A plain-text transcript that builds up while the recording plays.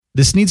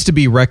This needs to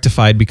be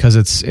rectified because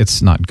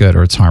it's not good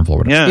or it's harmful. Or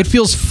whatever. Yeah. It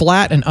feels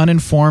flat and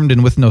uninformed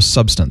and with no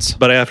substance.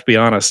 But I have to be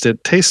honest,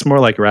 it tastes more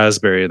like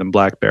raspberry than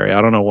blackberry.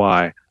 I don't know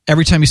why.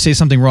 Every time you say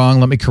something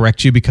wrong, let me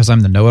correct you because I'm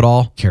the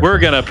know-it-all. We're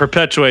going to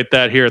perpetuate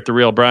that here at The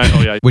Real Brian.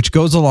 Oh, yeah. Which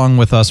goes along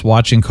with us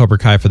watching Cobra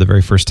Kai for the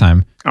very first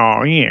time.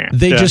 Oh, yeah.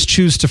 They just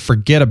choose to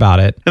forget about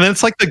it. And then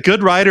it's like the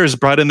good writers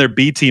brought in their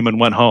B team and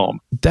went home.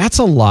 That's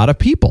a lot of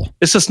people.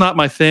 It's just not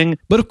my thing.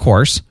 But of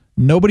course,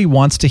 nobody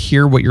wants to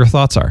hear what your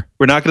thoughts are.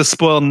 We're not going to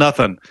spoil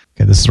nothing.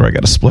 Okay, this is where I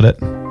got to split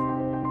it.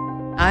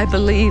 I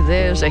believe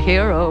there's a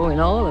hero in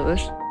all of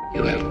us.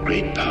 You have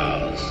great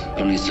powers,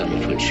 only some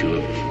of which you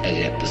have as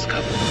yet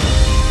discovered.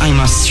 I'm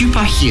a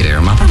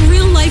superhero, A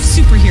real-life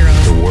superhero.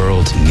 The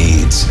world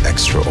needs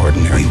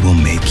extraordinary. We will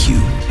make you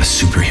a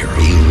superhero.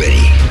 Are you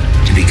ready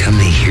to become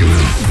a hero?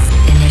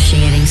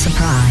 Initiating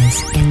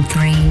surprise in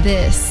 3.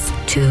 This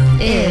 2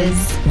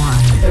 is 1.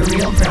 The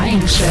Real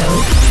Brian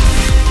Show.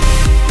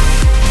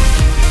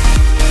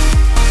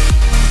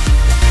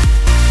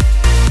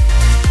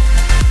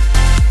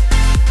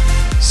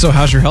 So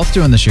how's your health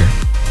doing this year?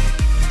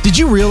 Did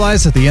you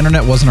realize that the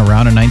internet wasn't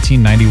around in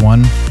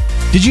 1991?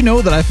 Did you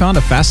know that I found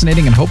a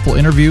fascinating and hopeful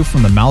interview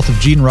from the mouth of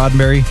Gene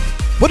Roddenberry?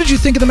 What did you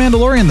think of The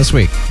Mandalorian this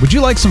week? Would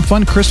you like some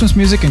fun Christmas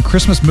music and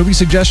Christmas movie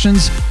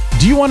suggestions?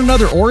 Do you want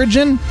another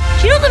origin?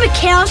 Do you know the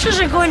McAllisters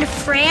are going to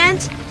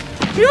France? Do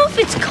you know if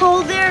it's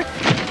cold there?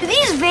 Do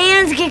these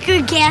vans get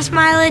good gas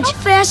mileage?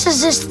 How fast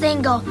does this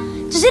thing go?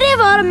 Does it have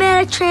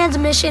automatic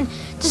transmission?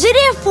 Does it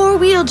have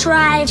 4-wheel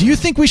drive? Do you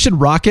think we should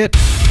rock it?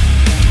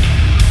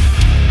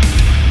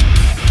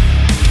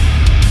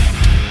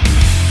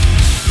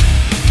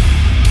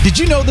 Did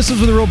you know this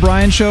was The Real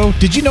Brian Show?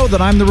 Did you know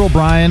that I'm The Real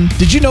Brian?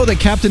 Did you know that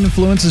Captain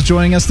Influence is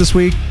joining us this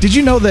week? Did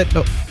you know that...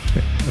 Oh,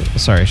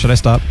 sorry, should I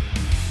stop?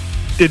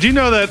 Did you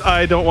know that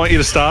I don't want you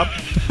to stop?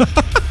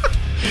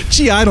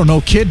 Gee, I don't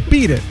know, kid.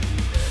 Beat it.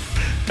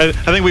 I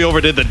think we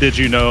overdid the did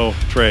you know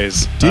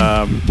phrase.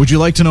 Would you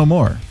like to know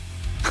more?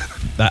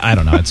 I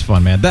don't know. It's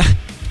fun, man.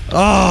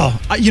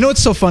 You know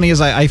what's so funny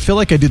is I feel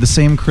like I do the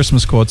same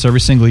Christmas quotes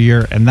every single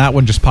year, and that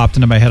one just popped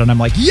into my head, and I'm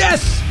like,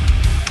 yes!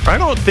 I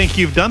don't think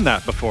you've done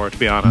that before, to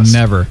be honest.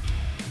 Never.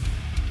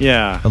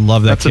 Yeah. I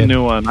love that That's kid. a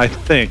new one, I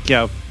think.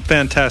 Yeah,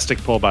 fantastic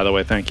pull, by the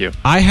way. Thank you.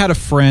 I had a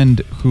friend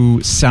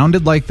who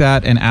sounded like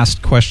that and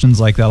asked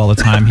questions like that all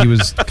the time. He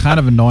was kind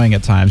of annoying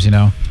at times, you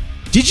know.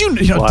 Did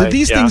did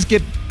these things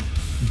get...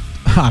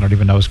 I don't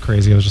even know. It was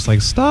crazy. I was just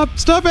like, stop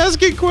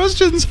asking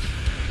questions.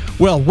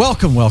 Well,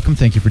 welcome.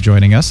 Thank you for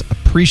joining us.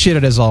 Appreciate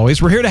it as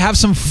always. We're here to have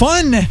some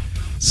fun.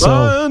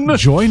 So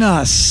join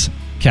us.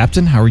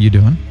 Captain, how are you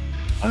doing?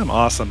 I'm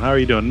awesome. How are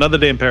you doing? Another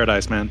day in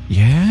paradise, man.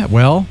 Yeah,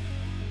 well,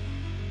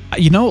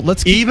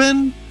 let's keep...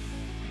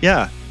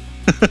 Yeah.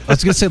 I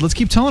was going to say, let's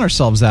keep telling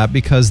ourselves that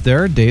because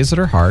there are days that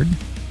are hard.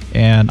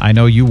 And I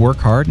know you work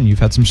hard and you've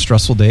had some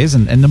stressful days.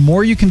 And the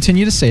more you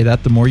continue to say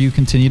that, the more you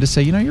continue to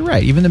say, you're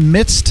right. Even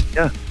amidst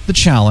the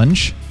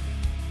challenge,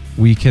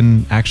 we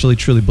can actually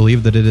truly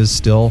believe that it is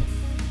still...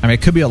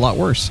 it could be a lot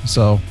worse.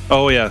 So,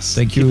 oh, yes.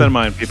 Thank you. Keep that in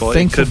mind, people.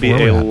 It could be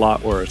a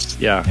lot worse.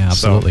 Yeah,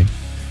 absolutely.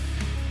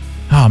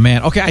 Oh,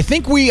 man. Okay, I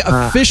think we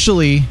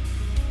officially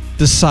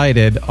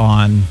decided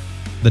on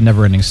the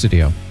Neverending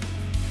Studio.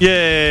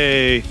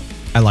 Yay.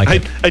 I like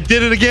it. I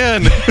did it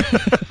again.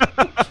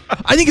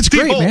 I think it's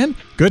great, man.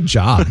 Good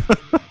job.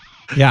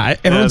 Yeah,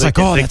 everyone's like,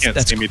 oh,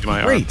 that's great.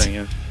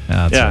 Thing,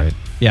 That's right.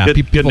 Yeah,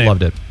 good, people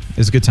loved it. It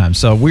was a good time.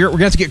 So we're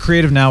going to get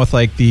creative now with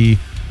like the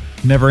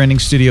Neverending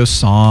Studio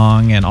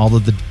song and all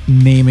of the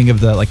naming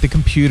of the like the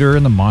computer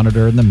and the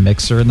monitor and the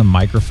mixer and the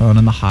microphone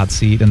and the hot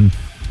seat, and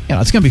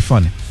it's going to be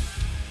fun.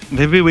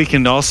 Maybe we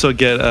can also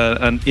get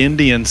an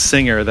Indian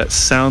singer that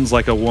sounds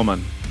like a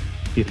woman.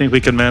 Do you think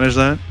we can manage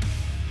that?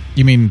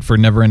 You mean for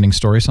Neverending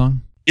Story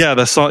song? Yeah,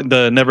 the song,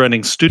 the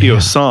Neverending Studio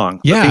song,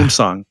 the theme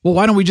song. Well,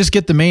 why don't we just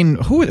get the main?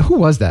 Who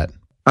was that?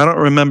 I don't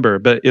remember,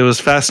 but it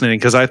was fascinating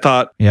because I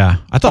thought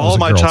all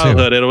my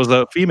childhood it was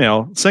a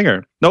female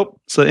singer.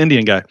 Nope, it's an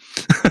Indian guy.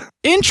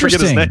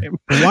 Interesting.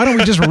 Why don't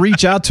we just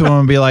reach out to him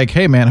and be like,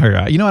 "Hey, man,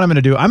 you know what I'm going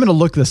to do? I'm going to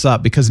look this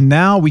up because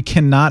now we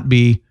can't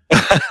be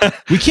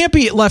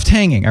left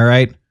hanging. All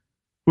right,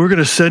 we're going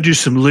to send you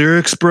some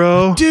lyrics,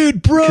 bro.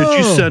 Dude, bro, could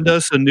you send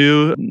us a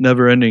new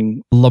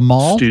Neverending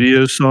Lamal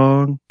Studio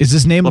song? Is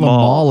his name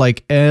Lamal,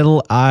 like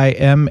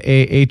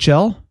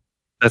Limahl?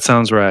 That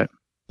sounds right.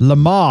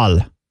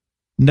 Lamal.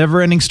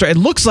 Neverending Story. It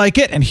looks like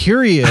it, and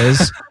here he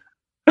is.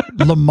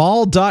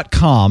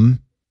 Lamal.com.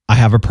 I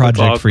have a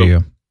project for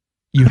you.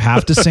 You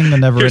have to sing the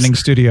Neverending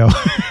Studio.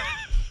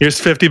 Here's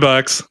 $50.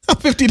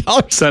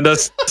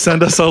 $50.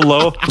 Send us a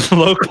low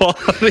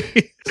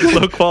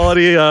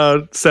quality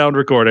sound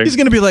recording. He's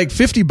going to be like,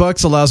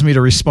 $50 allows me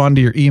to respond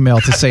to your email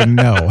to say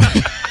no.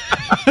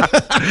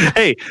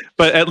 Hey,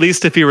 but at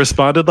least if he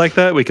responded like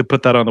that, we could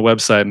put that on the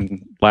website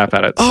and laugh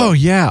at it. So. Oh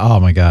yeah. Oh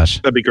my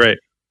gosh. That'd be great.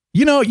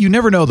 You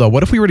never know though.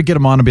 What if we were to get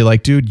him on and be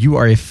like, dude, you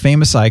are a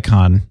famous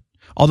icon.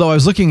 Although I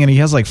was looking and he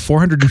has like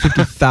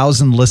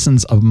 450,000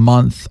 listens a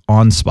month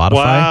on Spotify.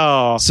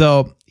 Wow.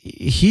 So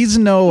he's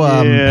no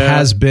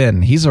has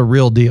been. He's a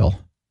real deal.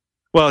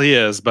 Well, he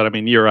is, but I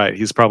mean, you're right.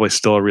 He's probably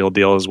still a real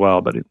deal as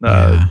well. But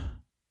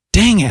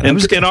dang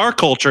it! In our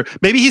culture,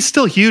 maybe he's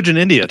still huge in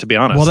India. To be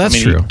honest, well,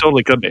 that's true. He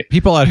totally could be.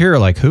 People out here are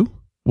like, who?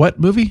 What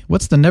movie?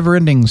 What's the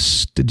never-ending?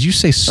 Did you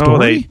say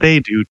story? Oh, they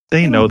do.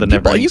 They know the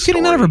never-ending. Are you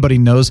kidding? Not everybody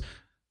knows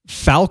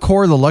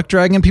Falkor, the luck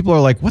dragon. People are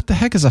like, what the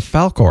heck is a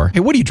Falkor? Hey,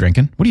 what are you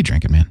drinking? What are you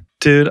drinking, man?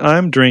 Dude,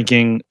 I'm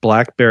drinking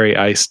blackberry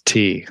iced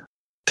tea.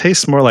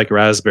 Tastes more like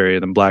raspberry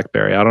than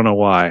blackberry. I don't know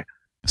why.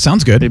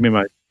 Sounds good. Maybe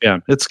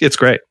it's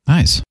great.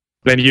 Nice.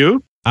 And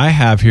you? I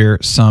have here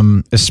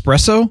some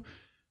espresso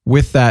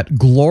with that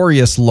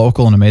glorious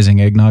local and amazing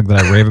eggnog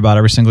that I rave about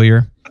every single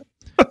year.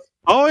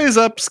 Always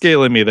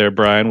upscaling me there,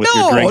 Brian, with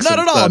your drinks. No, not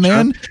at all,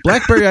 man.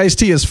 Blackberry iced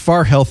tea is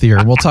far healthier.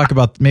 We'll talk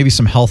about maybe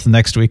some health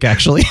next week,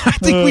 actually. I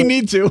think we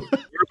need to. We're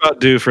about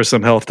due for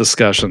some health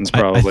discussions,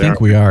 probably. I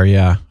think we are,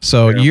 yeah.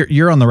 So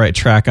you're on the right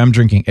track. I'm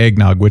drinking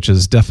eggnog, which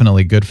is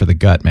definitely good for the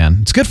gut, man.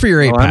 It's good for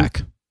your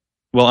 8-pack.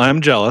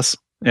 I'm jealous,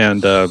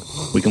 and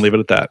we can leave it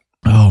at that.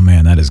 Oh,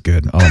 man, that is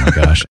good. Oh, my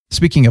gosh.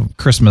 Speaking of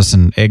Christmas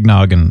and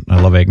eggnog, and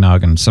I love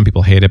eggnog, and some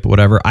people hate it, but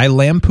whatever, I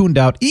lampooned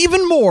out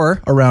even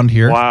more around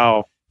here.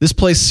 Wow. This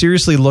place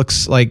seriously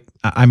looks like,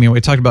 I mean, we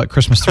talked about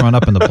Christmas thrown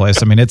up in the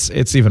place. I mean,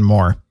 it's even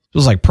more. It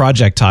was like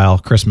projectile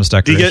Christmas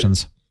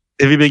decorations.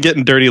 Have you been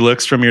getting dirty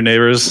looks from your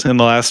neighbors in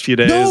the last few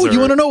days? No,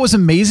 you want to know what was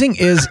amazing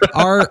is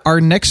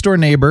our next door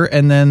neighbor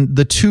and then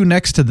the two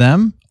next to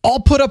them all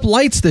put up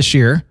lights this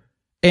year.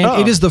 And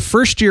it is the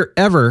first year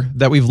ever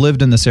that we've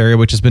lived in this area,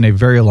 which has been a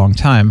very long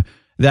time,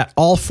 that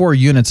all 4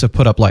 units have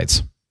put up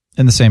lights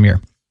in the same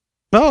year.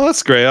 Oh,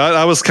 that's great.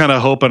 I was kind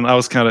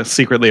of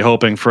secretly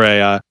hoping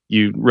for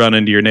you run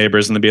into your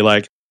neighbors and they'd be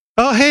like,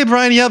 oh, hey,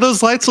 Brian, yeah,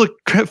 those lights look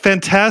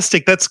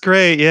fantastic. That's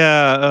great.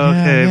 Yeah.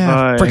 Okay,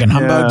 bye. Freaking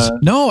humbugs. Yeah.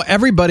 No,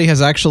 everybody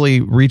has actually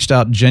reached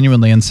out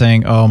genuinely and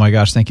saying, oh my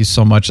gosh, thank you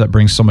so much. That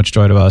brings so much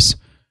joy to us.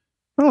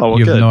 Oh, well,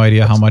 you have no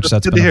idea how much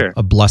that's been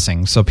a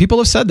blessing. So people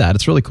have said that.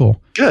 It's really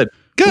cool. Good.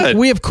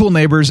 We have cool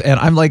neighbors, and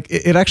I'm like,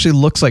 it actually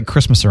looks like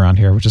Christmas around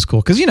here, which is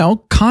cool. Because,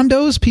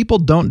 condos, people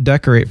don't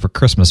decorate for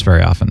Christmas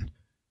very often.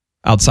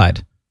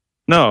 Outside.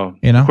 No,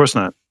 of course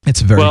not. It's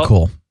very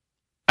cool.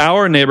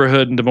 Our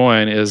neighborhood in Des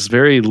Moines is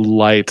very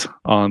light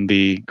on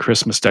the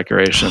Christmas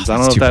decorations. I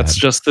don't know if that's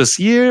just this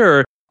year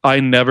or I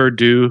never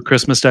do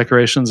Christmas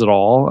decorations at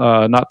all.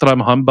 Not that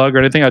I'm a humbug or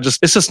anything.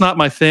 It's just not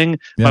my thing.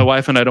 Yeah. My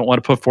wife and I don't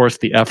want to put forth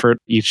the effort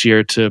each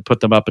year to put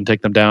them up and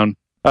take them down.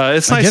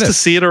 It's nice to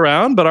see it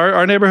around, but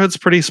our neighborhood's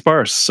pretty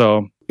sparse.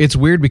 So it's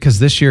weird because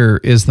this year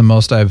is the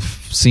most I've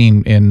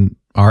seen in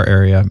our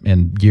area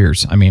in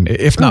years. I mean,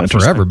 if not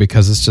forever,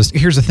 because it's just,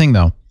 here's the thing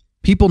though.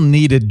 People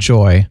needed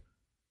joy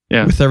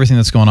with everything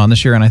that's going on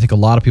this year. And I think a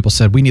lot of people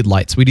said, we need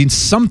lights. We need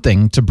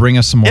something to bring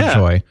us some more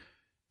joy.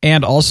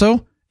 And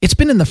also it's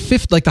been in the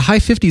high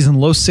 50s and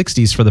low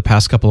 60s for the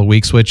past couple of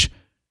weeks, which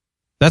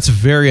that's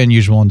very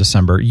unusual in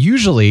December.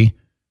 Usually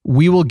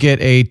we will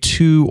get a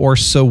 2 or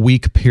so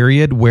week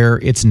period where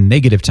it's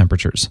negative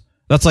temperatures.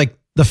 That's like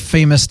the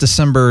famous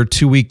December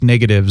 2-week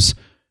negatives.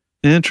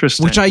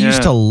 Interesting. Which I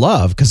used to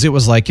love because it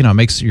was like, it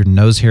makes your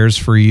nose hairs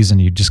freeze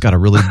and you just got to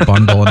really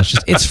bundle and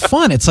it's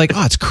fun. It's like,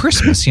 it's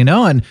Christmas,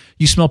 and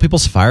you smell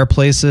people's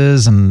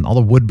fireplaces and all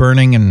the wood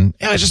burning and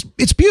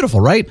it's beautiful,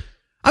 right?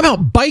 I'm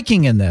out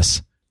biking in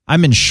this.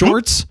 I'm in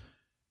shorts.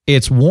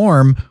 It's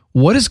warm.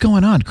 What is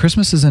going on?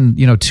 Christmas is in,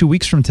 2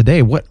 weeks from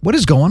today. What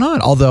is going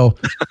on? Although,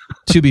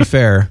 to be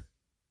fair,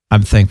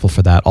 I'm thankful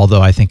for that.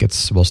 Although I think it's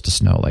supposed to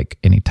snow like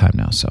any time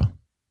now, so.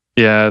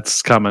 Yeah,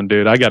 it's coming,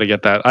 dude. I got to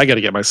get that. I got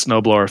to get my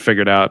snowblower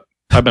figured out.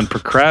 I've been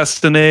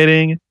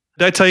procrastinating.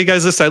 Did I tell you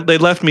guys this? They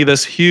left me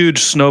this huge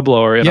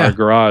snowblower in our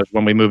garage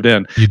when we moved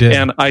in. You did.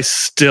 And I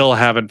still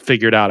haven't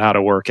figured out how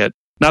to work it.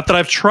 Not that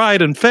I've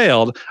tried and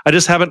failed. I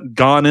just haven't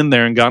gone in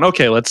there and gone,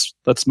 okay, let's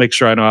make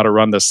sure I know how to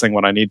run this thing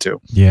when I need to.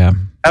 Yeah.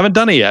 Haven't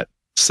done it yet.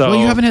 So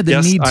you haven't had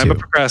the need to. I'm a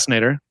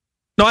procrastinator.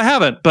 No, I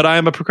haven't, but I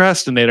am a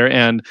procrastinator,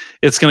 and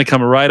it's going to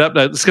come right up.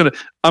 I'm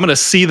going to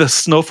see the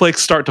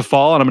snowflakes start to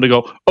fall, and I'm going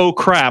to go, oh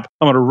crap!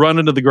 I'm going to run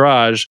into the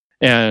garage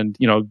and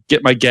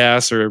get my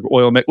gas or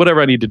oil, whatever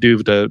I need to do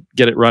to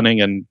get it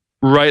running, and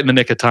right in the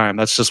nick of time.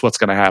 That's just what's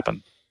going to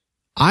happen.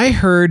 I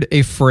heard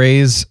a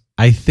phrase.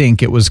 I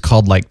think it was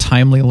called like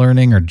timely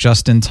learning or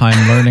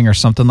just-in-time learning or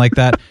something like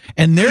that.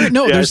 And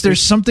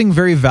there's something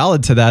very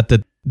valid to that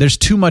there's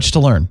too much to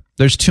learn.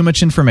 There's too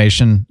much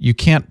information. You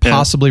can't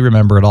possibly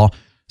remember it all.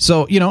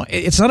 So,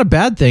 it's not a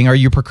bad thing. Are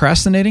you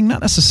procrastinating?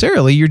 Not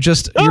necessarily.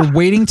 You're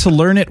waiting to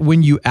learn it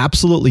when you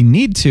absolutely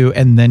need to,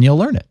 and then you'll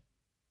learn it.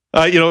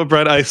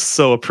 Brett, I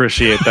so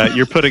appreciate that.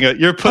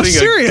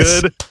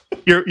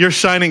 You're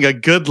shining a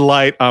good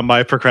light on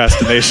my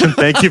procrastination.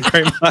 Thank you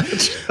very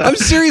much. I'm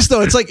serious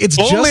though. It's like, it's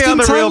only just on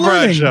the Real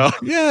Brian Show.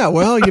 Yeah.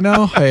 Well,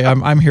 hey,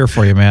 I'm here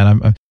for you,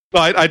 man.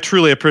 I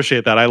truly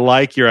appreciate that. I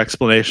like your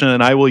explanation,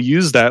 and I will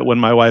use that when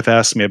my wife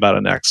asks me about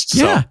it next.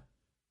 Yeah. So,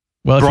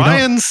 well,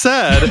 Brian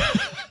said,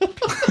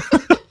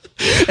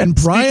 and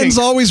Brian's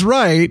always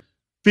right.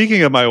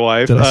 Speaking of my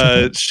wife,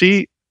 yes,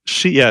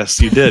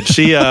 you did.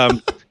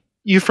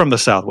 You from the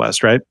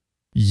Southwest, right?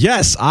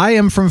 Yes, I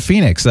am from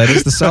Phoenix. That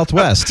is the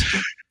Southwest.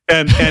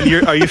 And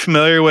are you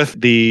familiar with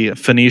the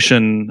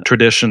Phoenician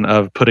tradition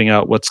of putting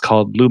out what's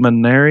called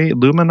luminarias?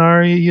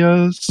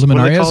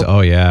 Luminarias?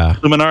 Oh, yeah.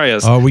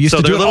 Luminarias. Oh, we used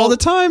to do it all the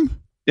time.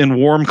 In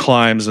warm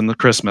climes in the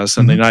Christmas,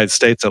 in the United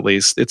States at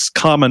least, it's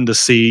common to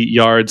see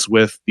yards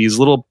with these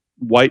little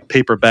white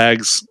paper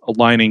bags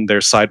lining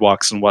their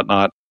sidewalks and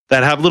whatnot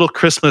that have little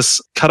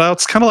Christmas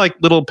cutouts, kind of like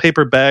little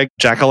paper bag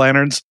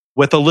jack-o'-lanterns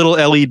with a little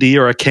LED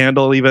or a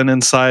candle even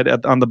inside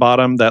on the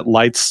bottom that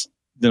lights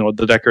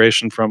the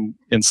decoration from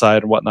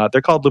inside and whatnot.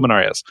 They're called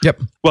luminarias.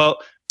 Yep. Well,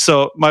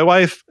 so my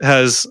wife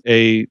has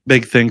a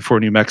big thing for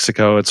New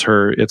Mexico. It's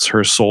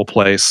her soul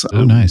place.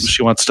 Oh, nice.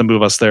 She wants to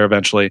move us there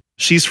eventually.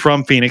 She's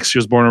from Phoenix. She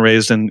was born and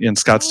raised in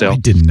Scottsdale. Oh, I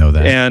didn't know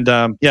that.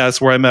 And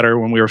that's where I met her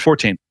when we were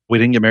 14. We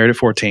didn't get married at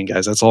 14,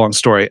 guys. That's a long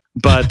story.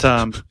 But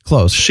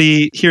close.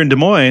 She, here in Des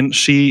Moines,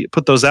 she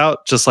put those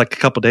out just like a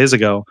couple days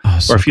ago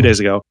or a few days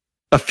ago.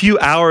 A few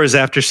hours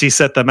after she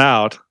set them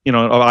out,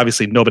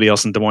 obviously nobody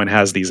else in Des Moines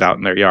has these out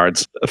in their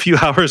yards. A few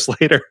hours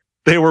later,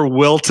 they were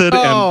wilted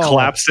and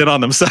collapsed in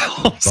on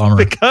themselves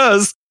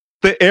because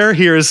the air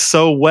here is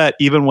so wet,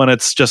 even when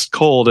it's just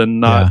cold and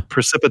not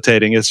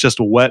precipitating. It's just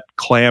a wet,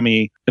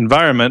 clammy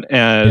environment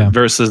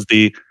versus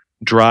the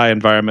dry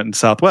environment in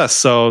Southwest.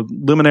 So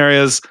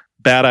luminarias,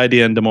 bad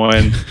idea in Des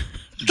Moines.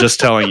 Just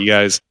telling you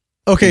guys.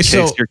 Okay, in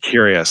case you're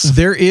curious.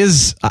 There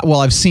is,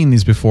 I've seen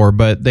these before,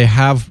 but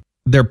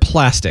they're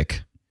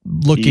plastic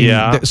looking.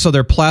 Yeah. So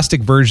they're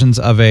plastic versions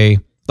of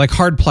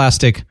hard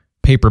plastic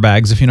paper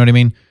bags, if you know what I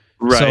mean.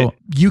 Right. So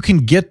you can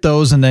get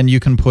those and then you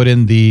can put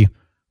in the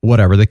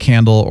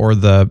candle or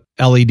the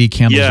LED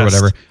candles or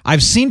whatever.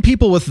 I've seen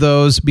people with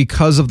those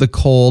because of the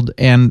cold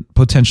and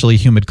potentially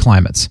humid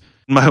climates.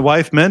 My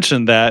wife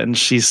mentioned that, and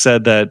she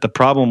said that the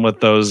problem with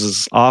those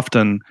is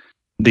often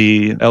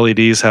the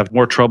LEDs have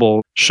more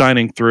trouble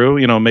shining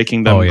through,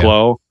 making them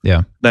glow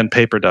than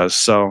paper does.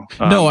 So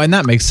no, and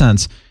that makes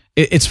sense.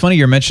 It's funny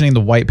you're mentioning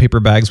the white paper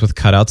bags with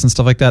cutouts and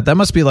stuff like that. That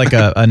must be like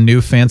a new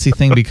fancy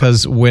thing,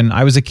 because when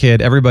I was a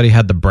kid, everybody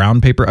had the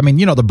brown paper. I mean,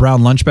 the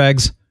brown lunch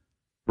bags.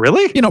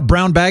 Really?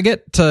 Brown bag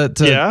it to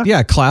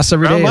class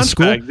every day at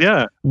school.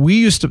 Bag, we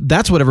used to.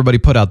 That's what everybody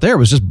put out there,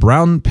 was just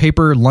brown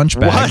paper lunch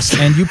bags,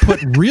 and you put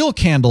real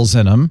candles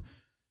in them.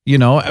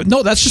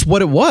 No, that's just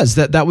what it was.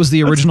 That was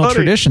the original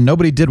tradition.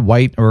 Nobody did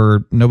white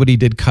or nobody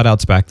did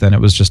cutouts back then.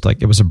 It was just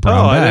like, it was a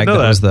brown bag.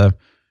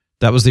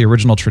 That was the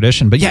original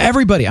tradition. But yeah,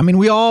 everybody,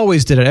 we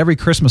always did it every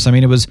Christmas.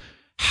 It was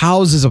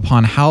houses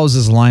upon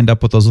houses lined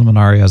up with those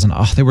luminarias, and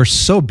they were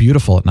so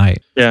beautiful at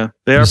night. Yeah,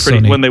 they are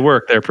pretty. So when they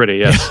work, they're pretty.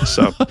 Yes. Yeah.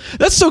 So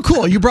that's so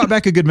cool. You brought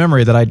back a good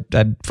memory that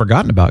I'd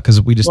forgotten about,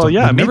 because we just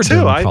never did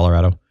in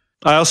Colorado.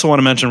 I also want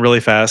to mention really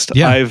fast.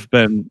 Yeah. I've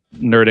been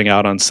nerding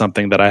out on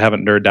something that I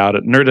haven't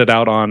nerded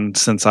out on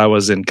since I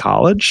was in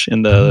college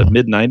in the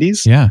mid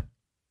 90s. Yeah.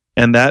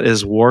 And that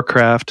is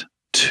Warcraft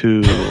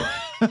 2.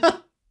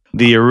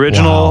 The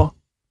original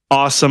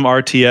awesome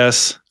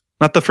RTS,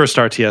 not the first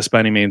RTS by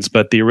any means,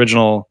 but the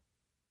original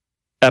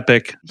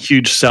epic,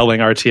 huge selling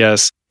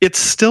RTS. It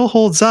still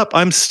holds up.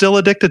 I'm still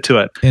addicted to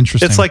it.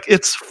 Interesting.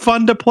 It's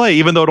fun to play,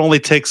 even though it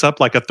only takes up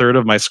like a third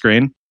of my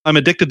screen. I'm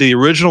addicted to the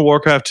original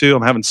Warcraft 2.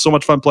 I'm having so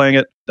much fun playing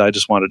it. I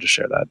just wanted to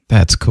share that.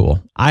 That's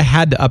cool. I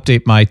had to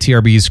update my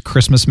TRB's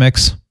Christmas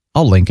mix.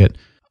 I'll link it.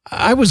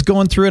 I was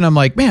going through and I'm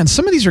like, man,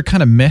 some of these are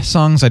kind of meh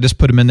songs. I just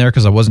put them in there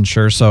because I wasn't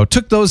sure. So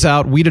took those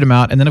out, weeded them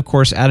out, and then of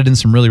course added in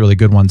some really, really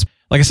good ones.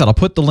 Like I said, I'll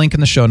put the link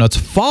in the show notes.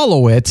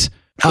 Follow it.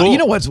 Cool. You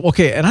know what's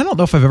okay, and I don't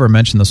know if I've ever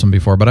mentioned this one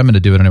before, but I'm going to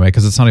do it anyway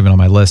because it's not even on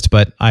my list.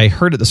 But I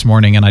heard it this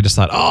morning and I just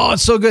thought, oh,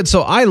 it's so good.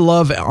 So I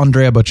love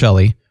Andrea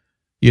Bocelli,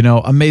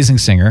 amazing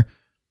singer.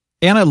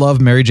 And I love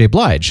Mary J.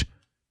 Blige,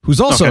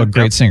 who's also a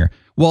great singer.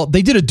 Well,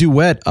 they did a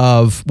duet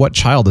of What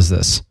Child Is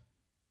This?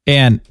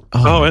 And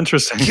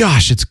interesting.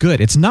 Gosh, it's good.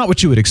 It's not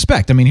what you would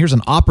expect. Here's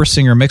an opera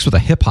singer mixed with a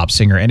hip hop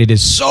singer, and it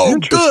is so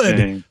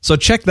good. So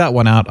check that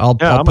one out. I'll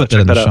put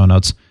that in the show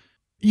notes.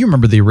 You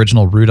remember the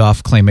original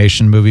Rudolph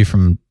claymation movie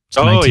from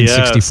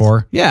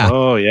 1964? Yes. Yeah.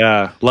 Oh,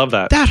 yeah. Love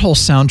that. That whole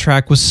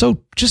soundtrack was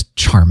so just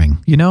charming,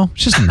 It's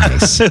just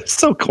nice. It's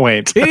so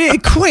quaint.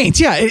 Quaint,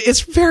 yeah.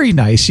 It's very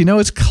nice,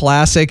 It's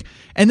classic.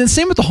 And then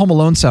same with the Home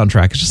Alone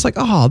soundtrack. It's just like,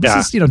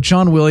 this is,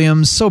 John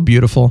Williams, so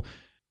beautiful.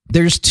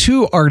 There's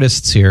two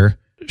artists here.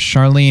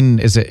 Charlene,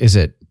 is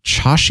it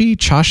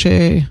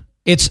Chosshey?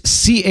 It's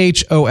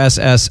Choshshey.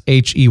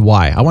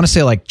 I want to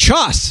say like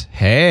Chos.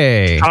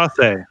 Hey.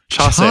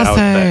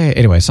 Chaussee.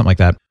 Anyway, something like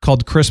that.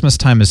 Called Christmas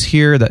Time Is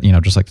Here. That,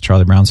 just like the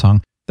Charlie Brown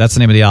song. That's the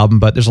name of the album.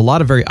 But there's a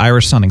lot of very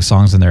Irish sounding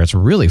songs in there. It's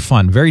really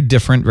fun. Very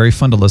different. Very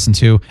fun to listen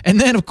to. And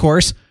then, of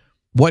course,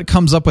 what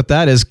comes up with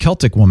that is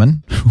Celtic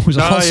Woman, who's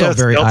also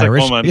very Celtic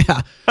Irish. Woman.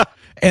 Yeah.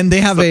 And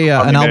they have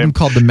an album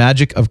called The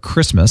Magic of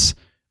Christmas.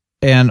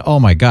 And oh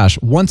my gosh,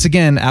 once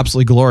again,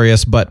 absolutely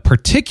glorious. But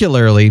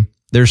particularly,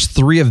 there's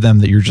three of them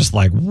that you're just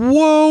like,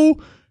 whoa.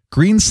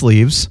 Green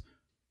Sleeves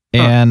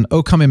and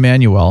O Come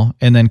Emmanuel,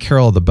 and then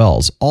Carol of the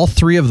Bells. All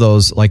three of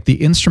those, like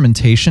the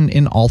instrumentation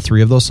in all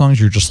three of those songs,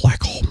 you're just like,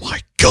 oh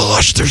my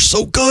gosh, they're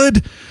so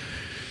good.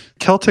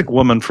 Celtic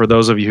Woman, for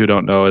those of you who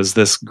don't know, is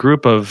this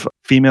group of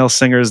female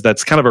singers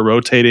that's kind of a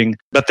rotating,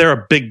 but they're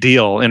a big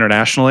deal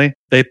internationally.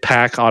 They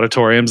pack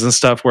auditoriums and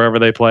stuff wherever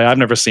they play. I've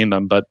never seen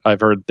them, but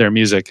I've heard their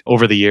music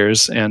over the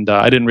years, and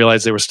I didn't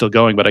realize they were still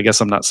going, but I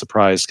guess I'm not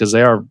surprised because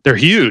they're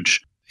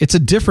huge. It's a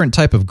different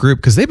type of group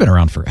because they've been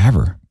around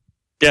forever.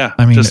 Yeah,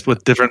 I mean, just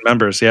with different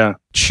members, yeah.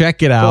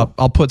 Check it out. Cool.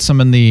 I'll put some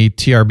in the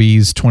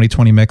TRB's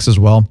 2020 mix as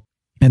well.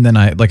 And then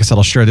like I said,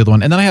 I'll share the other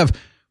one. And then I have,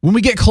 when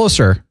we get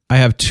closer, I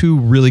have 2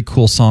 really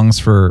cool songs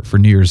for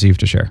New Year's Eve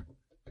to share.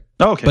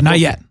 Oh, okay. But not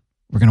yet.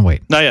 We're going to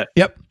wait. Not yet.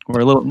 Yep. We're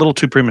a little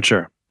too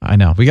premature. I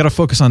know. We got to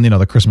focus on,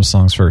 the Christmas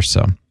songs first.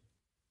 So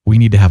we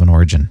need to have an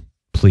origin,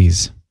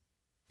 please.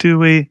 Do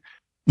we?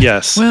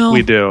 Yes, well,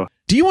 we do.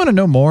 Do you want to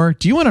know more?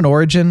 Do you want an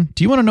origin?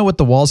 Do you want to know what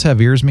the walls have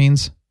ears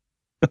means?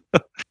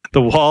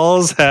 The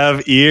walls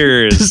have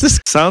ears. This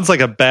sounds like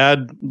a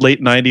bad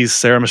late 90s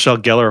Sarah Michelle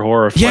Gellar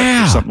horror flick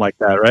or something like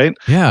that, right?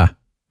 Yeah.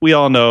 We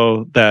all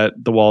know that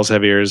the walls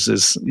have ears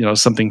is,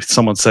 something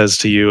someone says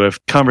to you. If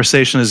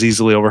conversation is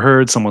easily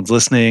overheard, someone's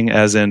listening,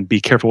 as in be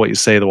careful what you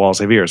say, the walls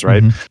have ears,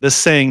 right? Mm-hmm. This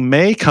saying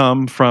may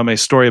come from a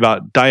story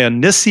about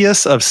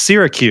Dionysius of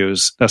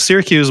Syracuse. Now,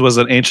 Syracuse was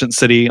an ancient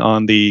city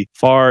on the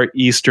far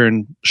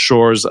eastern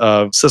shores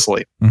of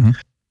Sicily. Mm-hmm.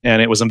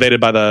 And it was invaded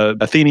by the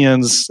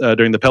Athenians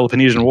during the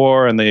Peloponnesian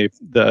War, and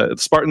the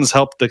Spartans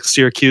helped the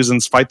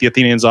Syracusans fight the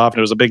Athenians off, and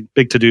it was a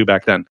big to-do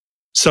back then.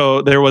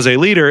 So there was a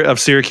leader of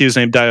Syracuse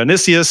named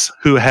Dionysius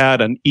who had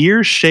an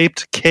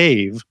ear-shaped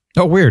cave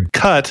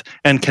cut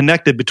and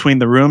connected between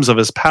the rooms of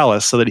his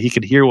palace so that he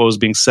could hear what was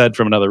being said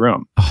from another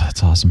room. Oh,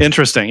 that's awesome.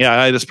 Interesting.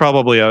 Yeah, it's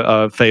probably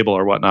a fable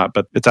or whatnot,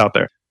 but it's out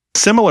there.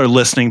 Similar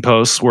listening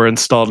posts were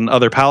installed in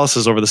other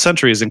palaces over the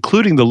centuries,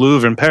 including the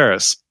Louvre in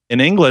Paris. In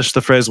English,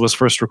 the phrase was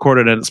first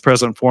recorded in its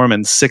present form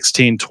in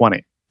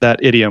 1620.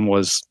 That idiom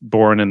was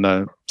born in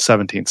the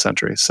 17th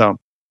century. So,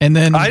 and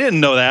then I didn't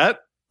know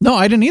that. No,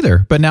 I didn't either.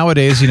 But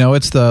nowadays,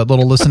 it's the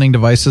little listening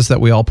devices that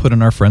we all put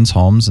in our friends'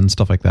 homes and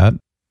stuff like that.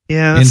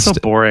 Yeah, that's so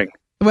boring.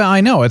 Well, I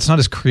know. It's not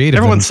as creative.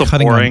 Everyone's so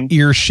cutting boring. An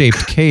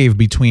ear-shaped cave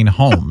between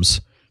homes.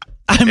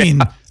 I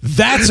mean,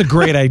 that's a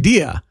great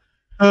idea.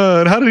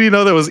 And how did you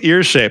know that was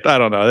ear-shaped? I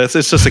don't know. It's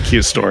just a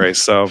cute story.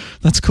 So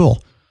that's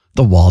cool.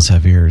 The walls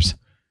have ears.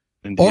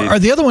 Indeed. Or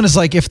the other one is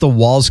like if the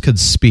walls could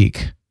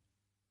speak.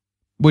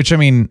 Which, I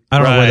mean, I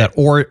don't know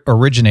where that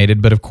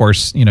originated, but of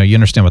course, you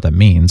understand what that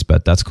means,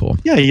 but that's cool.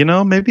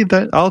 Yeah, maybe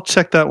I'll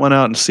check that one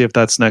out and see if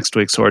that's next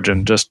week's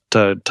origin, just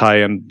to tie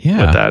in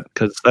with that,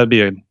 because that'd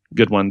be a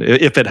good one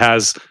if it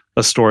has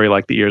a story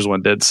like the ears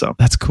one did. So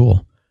that's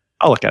cool.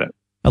 I'll look at it.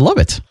 I love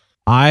it.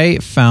 I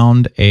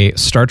found a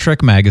Star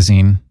Trek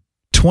magazine,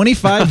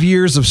 25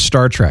 years of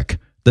Star Trek,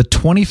 the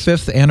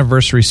 25th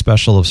anniversary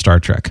special of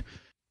Star Trek.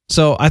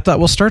 So I thought,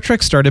 well, Star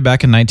Trek started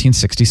back in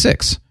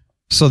 1966.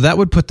 So that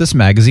would put this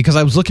magazine, because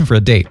I was looking for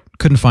a date,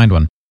 couldn't find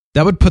one.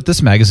 That would put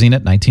this magazine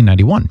at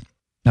 1991.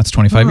 That's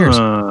 25 years.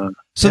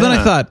 So then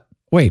I thought,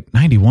 wait,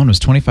 91 was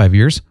 25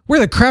 years?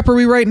 Where the crap are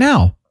we right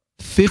now?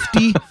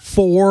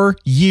 54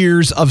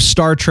 years of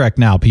Star Trek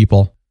now,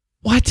 people.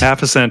 What?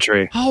 Half a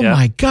century. Oh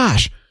my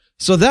gosh.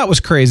 So that was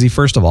crazy,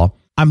 first of all.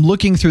 I'm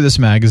looking through this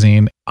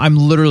magazine. I'm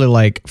literally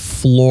like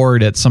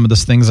floored at some of the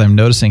things I'm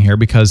noticing here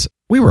because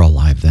we were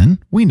alive then.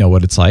 We know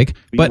what it's like.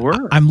 But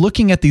I'm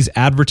looking at these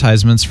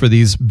advertisements for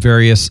these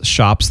various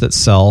shops that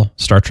sell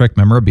Star Trek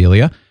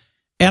memorabilia.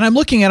 And I'm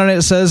looking at it and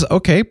it says,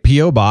 okay,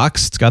 P.O.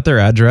 Box. It's got their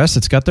address.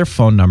 It's got their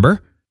phone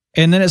number.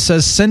 And then it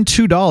says send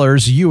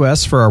 $2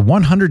 US for our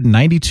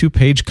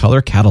 192-page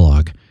color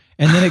catalog.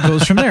 And then it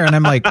goes from there. And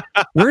I'm like,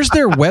 where's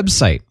their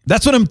website?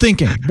 That's what I'm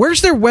thinking.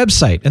 Where's their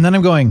website? And then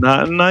I'm going,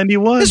 not in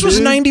 91. This was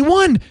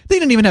 91. They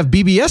didn't even have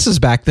BBSs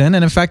back then.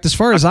 And in fact, as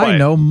far as I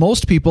know,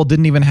 most people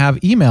didn't even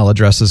have email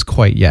addresses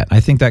quite yet. I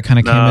think that kind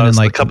of came in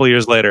like a couple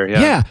years later.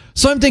 Yeah.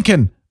 So I'm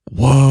thinking,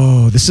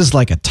 whoa, this is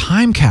like a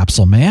time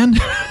capsule, man.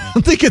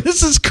 I'm thinking,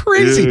 this is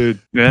crazy. Dude,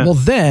 yeah. Well,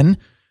 then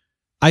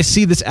I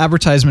see this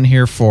advertisement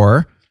here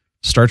for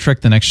Star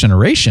Trek The Next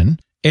Generation.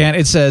 And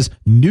it says,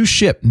 new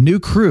ship, new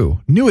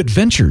crew, new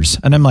adventures.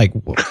 And I'm like,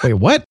 wait,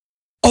 what?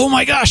 Oh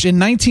my gosh. In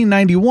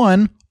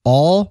 1991,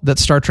 all that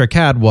Star Trek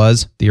had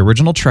was the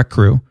original Trek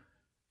crew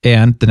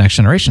and The Next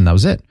Generation. That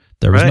was it.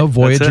 There was no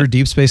Voyager,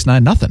 Deep Space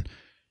Nine, nothing.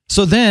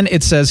 So then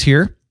it says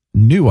here,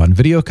 new on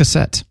video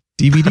cassette.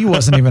 DVD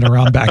wasn't even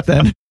around back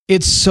then.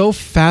 It's so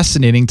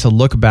fascinating to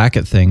look back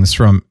at things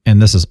from,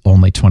 and this is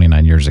only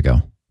 29 years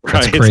ago.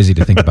 That's crazy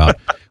to think about.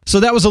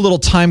 So that was a little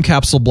time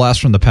capsule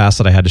blast from the past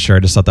that I had to share. I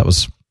just thought that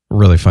was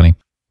really funny.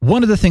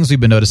 One of the things we've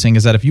been noticing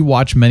is that if you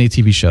watch many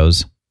TV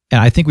shows, and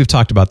I think we've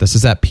talked about this,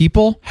 is that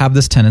people have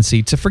this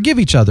tendency to forgive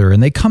each other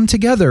and they come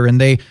together and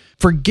they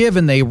forgive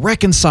and they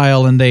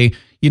reconcile and they,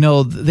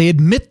 they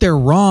admit their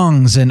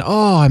wrongs and,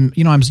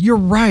 you're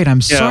right.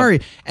 I'm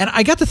sorry. And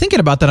I got to thinking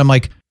about that. I'm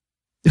like,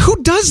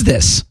 who does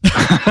this?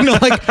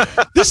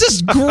 This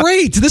is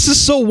great. This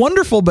is so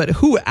wonderful, but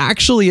who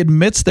actually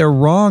admits their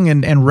wrong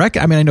and I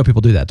mean, I know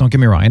people do that. Don't get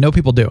me wrong. I know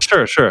people do.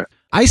 Sure.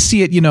 I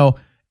see it,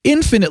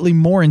 infinitely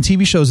more in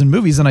TV shows and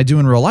movies than I do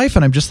in real life.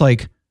 And I'm just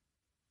like,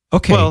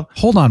 okay,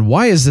 hold on.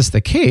 Why is this the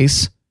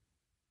case?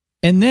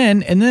 And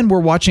then we're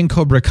watching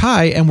Cobra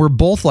Kai and we're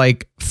both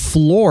like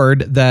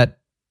floored that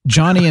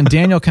Johnny and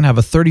Daniel can have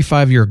a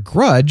 35-year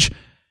grudge.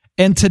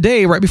 And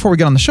today, right before we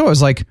got on the show, I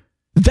was like,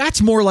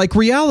 that's more like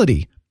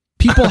reality.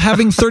 People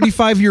having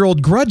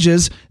 35-year-old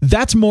grudges,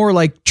 that's more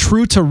like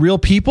true to real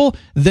people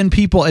than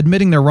people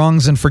admitting their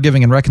wrongs and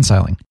forgiving and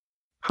reconciling.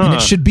 And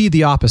it should be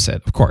the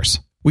opposite, of course.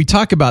 We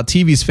talk about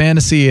TV's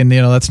fantasy and,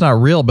 that's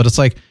not real, but it's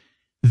like,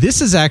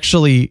 this is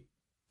actually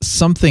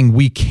something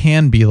we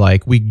can be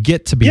like, we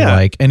get to be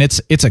like, and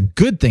it's a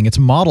good thing. It's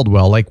modeled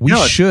well. Like we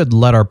should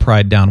let our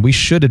pride down. We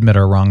should admit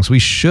our wrongs. We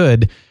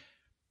should,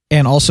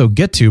 and also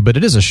get to, but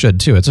it is a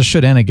should too. It's a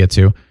should and a get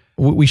to.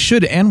 We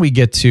should, and we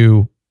get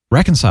to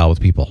reconcile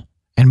with people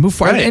and move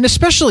forward. Right. And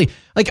especially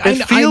like,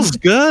 it feels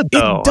good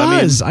though. It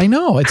does. I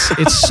know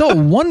it's so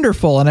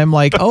wonderful. And I'm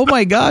like, oh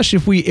my gosh,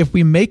 if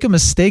we make a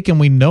mistake and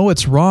we know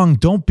it's wrong,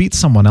 don't beat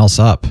someone else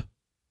up.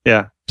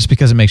 Yeah. Just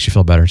because it makes you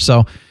feel better.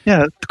 So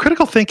yeah,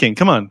 critical thinking.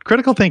 Come on,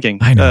 critical thinking.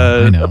 I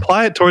know.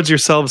 Apply it towards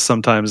yourselves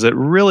sometimes. It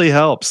really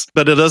helps,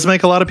 but it does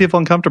make a lot of people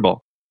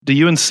uncomfortable. Do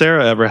you and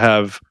Sarah ever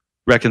have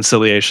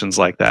reconciliations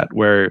like that,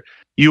 where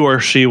you or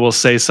she will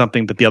say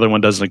something that the other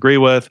one doesn't agree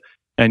with,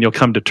 and you'll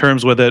come to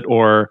terms with it,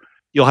 or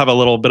you'll have a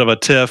little bit of a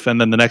tiff,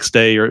 and then the next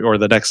day or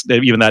the next day,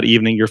 even that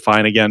evening, you're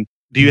fine again?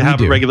 Do you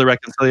have regular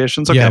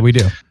reconciliations? Okay. Yeah, we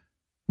do.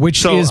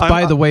 Which is,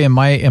 by the way, in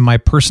my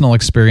personal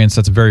experience,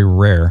 that's very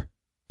rare.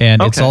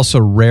 And it's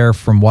also rare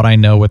from what I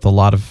know with a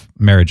lot of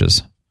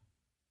marriages.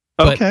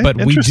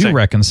 But we do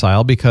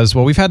reconcile because,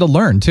 we've had to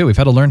learn too. We've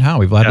had to learn how.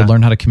 We've had to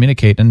learn how to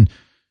communicate. And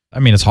I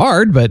mean, it's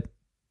hard, but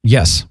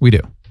yes, we do.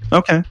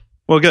 Okay.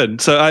 Well,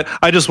 good. So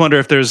I just wonder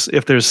if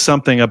there's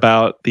something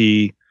about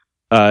the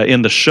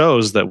in the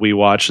shows that we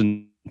watch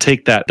and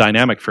take that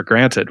dynamic for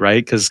granted,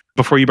 right? Because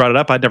before you brought it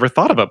up, I'd never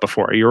thought of it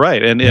before. You're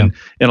right. And in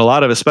a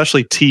lot of,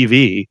 especially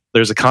TV,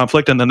 there's a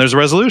conflict and then there's a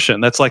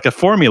resolution. That's like a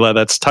formula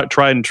that's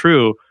tried and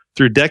true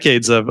through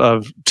decades of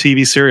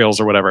TV serials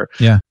or whatever.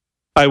 Yeah.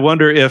 I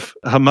wonder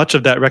how much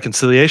of that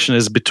reconciliation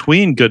is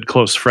between good,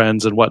 close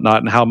friends and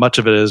whatnot, and how much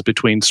of it is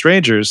between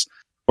strangers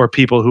or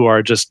people who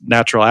are just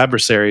natural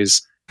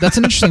adversaries. That's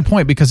an interesting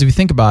point, because if you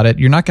think about it,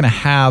 you're not going to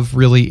have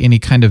really any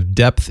kind of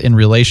depth in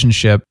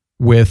relationship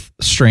with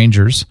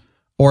strangers,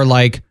 or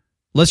like,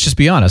 let's just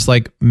be honest,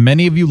 like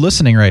many of you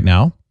listening right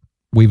now,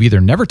 we've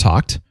either never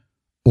talked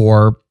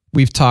or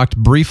we've talked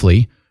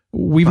briefly.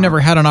 We've never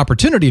had an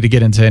opportunity to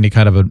get into any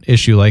kind of an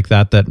issue like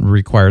that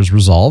requires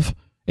resolve,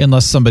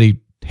 unless somebody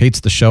hates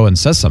the show and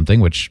says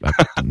something, which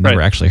I've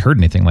never actually heard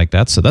anything like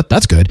that. So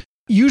that's good.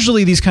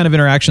 Usually these kind of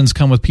interactions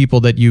come with people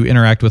that you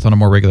interact with on a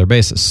more regular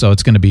basis. So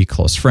it's going to be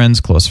close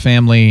friends, close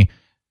family,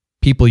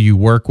 people you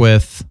work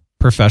with,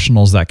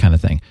 professionals, that kind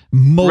of thing.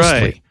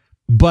 Mostly.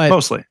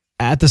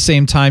 At the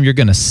same time, you're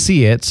going to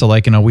see it. So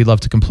like, we love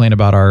to complain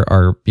about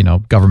our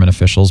government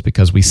officials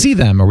because we see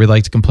them, or we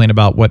like to complain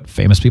about what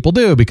famous people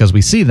do because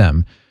we see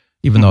them,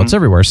 even though it's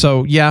everywhere.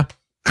 So yeah,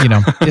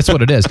 it's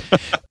what it is.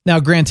 Now,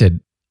 granted,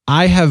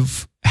 I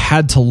have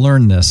had to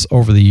learn this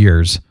over the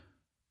years.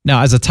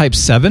 Now, as a type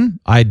 7,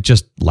 I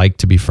just like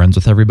to be friends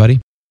with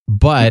everybody.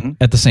 But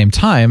at the same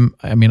time,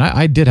 I mean,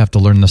 I did have to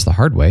learn this the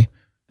hard way.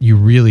 You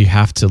really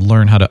have to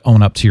learn how to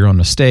own up to your own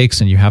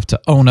mistakes, and you have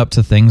to own up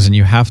to things, and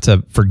you have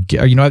to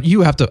forget,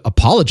 you have to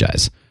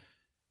apologize.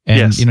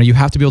 And, you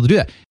have to be able to do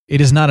that.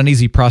 It is not an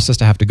easy process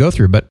to have to go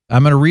through, but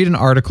I'm going to read an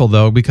article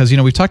though, because,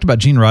 we've talked about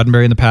Gene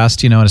Roddenberry in the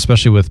past, and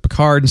especially with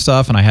Picard and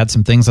stuff. And I had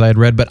some things that I had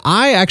read, but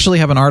I actually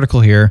have an article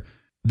here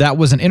that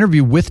was an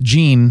interview with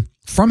Gene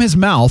from his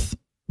mouth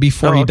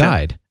before he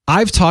died.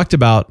 I've talked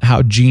about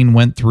how Gene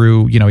went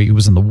through, he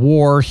was in the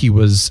war, he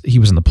was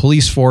in the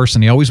police force,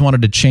 and he always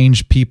wanted to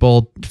change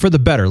people for the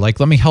better. Like,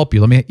 let me help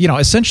you.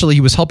 Essentially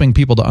he was helping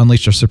people to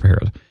unleash their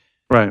superheroes.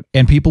 Right.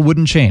 And people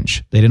wouldn't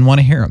change. They didn't want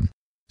to hear him.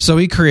 So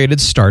he created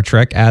Star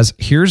Trek as,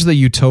 here's the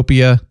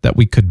utopia that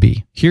we could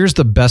be. Here's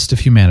the best of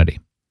humanity.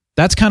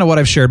 That's kind of what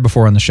I've shared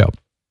before on the show.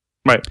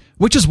 Right.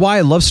 Which is why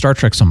I love Star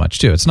Trek so much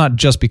too. It's not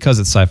just because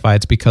it's sci-fi,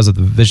 it's because of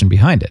the vision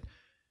behind it.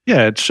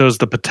 Yeah, it shows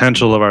the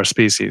potential of our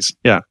species.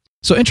 Yeah.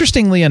 So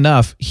interestingly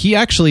enough, he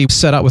actually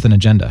set out with an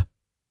agenda,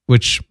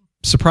 which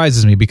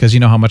surprises me because you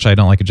know how much I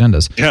don't like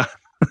agendas. Yeah.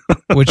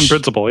 Which, in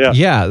principle, yeah.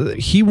 Yeah.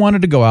 He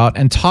wanted to go out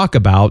and talk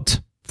about,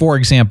 for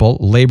example,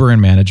 labor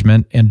and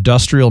management,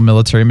 industrial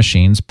military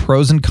machines,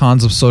 pros and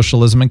cons of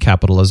socialism and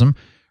capitalism,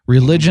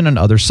 religion, and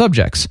other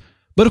subjects.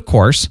 But of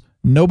course,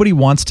 nobody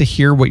wants to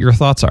hear what your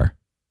thoughts are.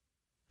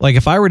 Like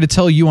if I were to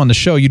tell you on the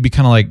show, you'd be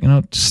kind of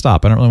like, just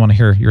stop. I don't really want to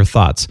hear your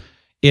thoughts.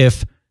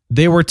 If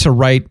they were to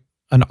write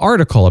an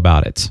article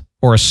about it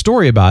or a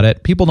story about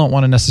it, people don't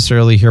want to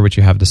necessarily hear what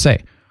you have to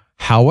say.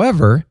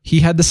 However, he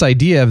had this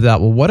idea of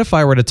that, well, what if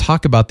I were to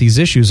talk about these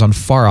issues on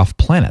far off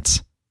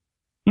planets?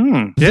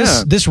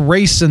 This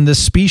race and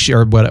this species,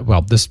 or what?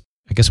 Well, this,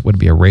 I guess, would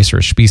be a race or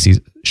a species.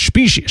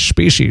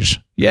 Species.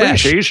 Yeah.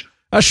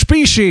 A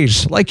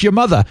species, like your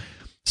mother.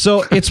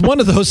 So it's one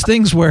of those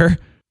things where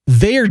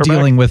they are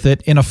dealing with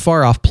it in a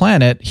far off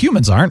planet.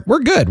 Humans aren't. We're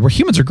good.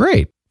 Humans are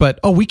great. But,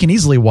 we can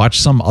easily watch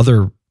some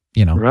other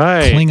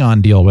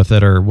Klingon deal with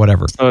it or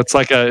whatever. So it's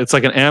like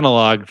an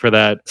analog for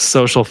that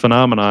social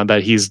phenomenon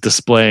that he's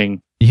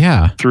displaying.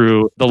 Yeah.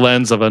 Through the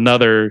lens of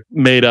another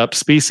made up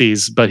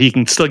species, but he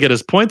can still get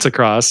his points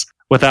across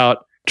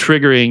without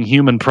triggering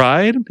human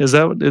pride. Is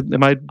that,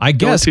 am I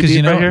guess, because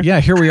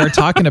here we are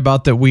talking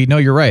about that. We know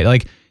you're right.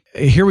 Like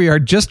here we are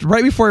just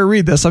right before I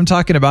read this, I'm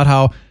talking about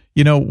how,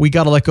 we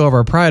got to let go of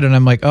our pride. And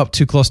I'm like, oh,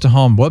 too close to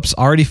home. Whoops.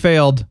 Already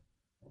failed.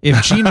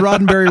 If Gene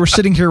Roddenberry were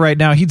sitting here right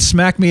now, he'd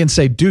smack me and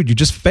say, dude, you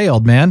just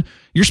failed, man.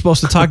 You're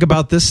supposed to talk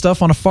about this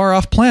stuff on a far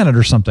off planet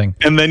or something.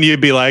 And then you'd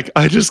be like,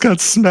 I just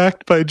got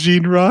smacked by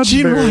Gene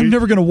Roddenberry. I'm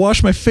never going to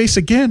wash my face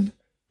again.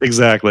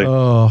 Exactly.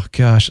 Oh,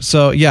 gosh.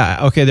 So,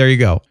 yeah. Okay, there you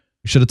go.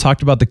 We should have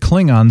talked about the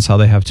Klingons, how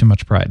they have too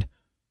much pride.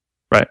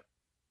 Right.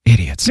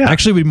 Idiots. Yeah.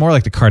 Actually, it would be more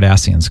like the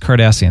Cardassians.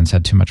 Cardassians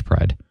had too much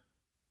pride.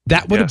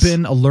 That would have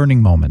been a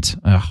learning moment.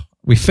 Ugh,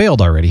 we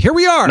failed already. Here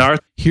we are.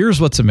 Here's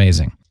what's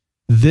amazing.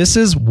 This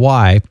is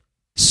why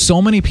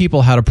so many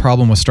people had a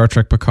problem with Star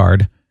Trek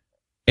Picard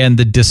and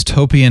the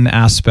dystopian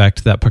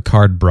aspect that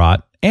Picard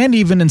brought, and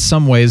even in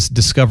some ways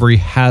Discovery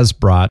has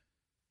brought,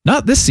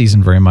 not this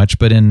season very much,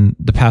 but in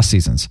the past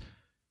seasons.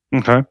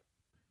 Okay.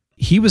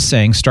 He was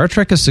saying Star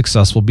Trek is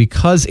successful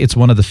because it's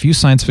one of the few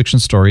science fiction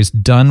stories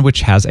done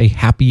which has a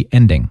happy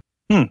ending.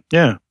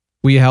 Yeah.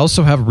 We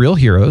also have real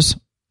heroes,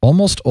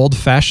 almost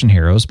old-fashioned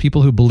heroes,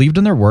 people who believed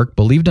in their work,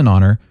 believed in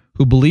honor,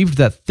 who believed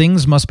that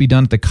things must be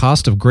done at the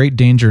cost of great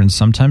danger and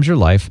sometimes your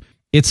life.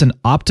 It's an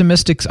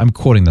optimistic, I'm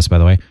quoting this by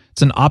the way,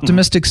 it's an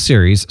optimistic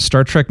series.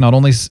 Star Trek not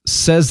only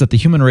says that the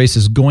human race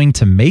is going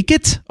to make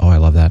it, oh, I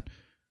love that,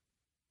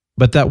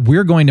 but that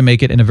we're going to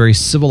make it in a very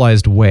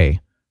civilized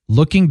way.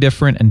 Looking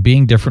different and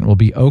being different will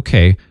be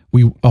okay.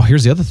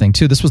 Here's the other thing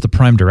too. This was the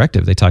prime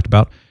directive they talked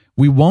about.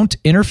 We won't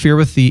interfere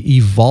with the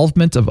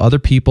evolvement of other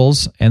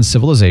peoples and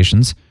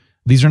civilizations.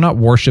 These are not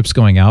warships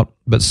going out,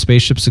 but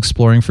spaceships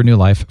exploring for new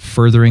life,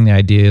 furthering the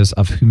ideas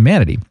of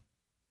humanity. And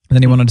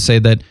then he wanted to say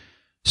that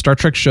Star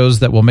Trek shows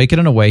that we'll make it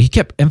in a way, he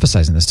kept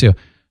emphasizing this too,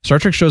 Star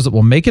Trek shows that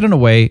we'll make it in a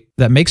way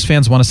that makes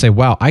fans want to say,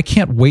 wow, I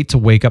can't wait to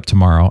wake up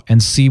tomorrow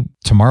and see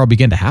tomorrow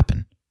begin to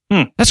happen.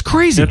 That's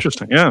crazy.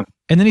 Interesting, yeah.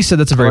 And then he said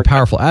that's a very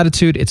powerful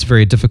attitude. It's a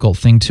very difficult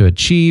thing to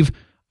achieve.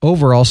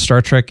 Overall,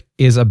 Star Trek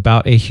is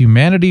about a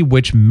humanity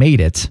which made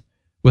it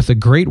with a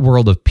great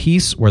world of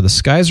peace where the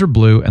skies are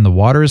blue and the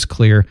water is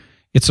clear.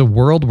 It's a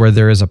world where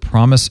there is a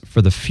promise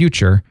for the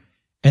future.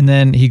 And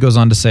then he goes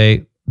on to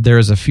say, there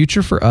is a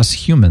future for us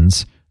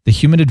humans. The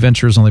human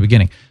adventure is only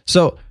beginning.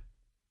 So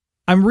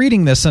I'm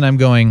reading this and I'm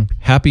going,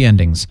 happy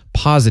endings,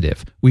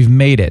 positive. We've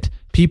made it.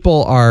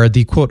 People are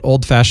the quote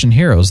old-fashioned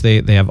heroes.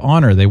 They have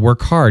honor. They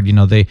work hard.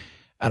 And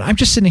I'm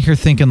just sitting here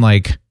thinking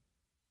like,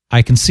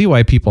 I can see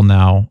why people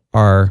now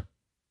are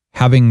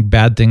having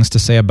bad things to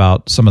say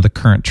about some of the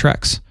current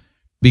Treks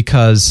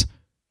because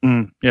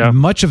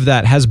much of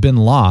that has been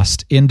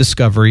lost in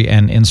Discovery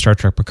and in Star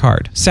Trek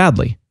Picard,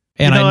 sadly.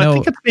 And I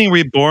think it's being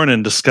reborn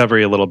in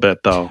Discovery a little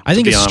bit, though. I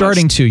think it's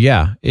starting to.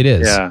 Yeah, it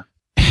is. Yeah.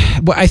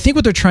 Well, I think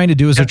what they're trying to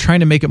do is they're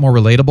trying to make it more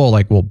relatable.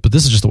 Like, well, but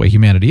this is just the way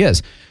humanity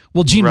is.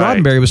 Well, Gene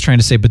Roddenberry was trying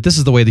to say, but this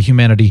is the way the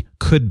humanity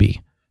could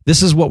be.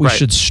 This is what we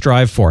should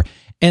strive for.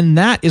 And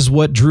that is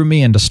what drew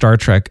me into Star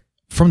Trek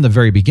from the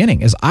very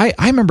beginning. Is I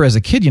remember as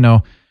a kid,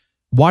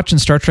 watching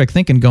Star Trek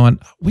thinking, going,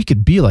 we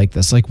could be like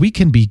this. Like, we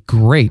can be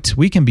great.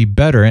 We can be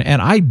better.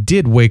 And I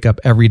did wake up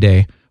every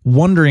day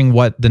wondering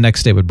what the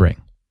next day would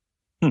bring.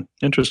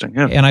 Interesting.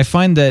 Yeah. And I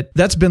find that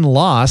that's been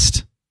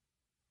lost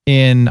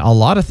in a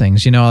lot of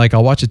things. Like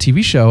I'll watch a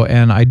TV show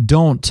and I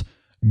don't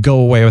go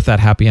away with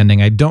that happy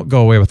ending. I don't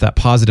go away with that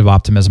positive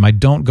optimism. I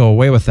don't go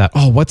away with that,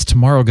 oh, what's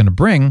tomorrow going to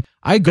bring?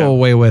 I go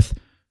away with,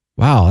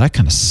 wow, that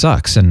kind of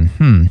sucks.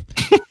 And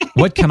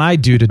what can I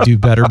do to do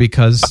better?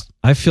 Because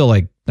I feel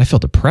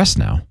depressed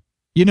now,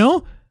 Yeah,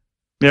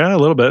 a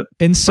little bit.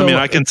 And so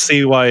I can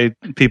see why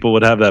people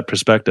would have that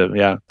perspective.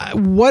 Yeah.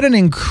 What an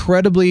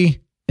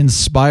incredibly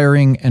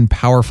inspiring and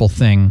powerful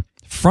thing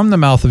from the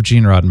mouth of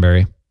Gene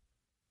Roddenberry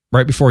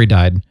right before he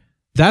died.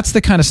 That's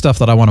the kind of stuff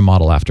that I want to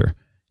model after.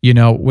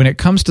 When it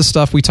comes to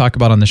stuff we talk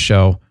about on the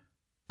show,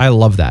 I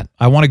love that.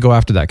 I want to go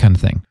after that kind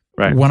of thing.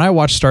 Right. When I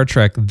watch Star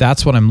Trek,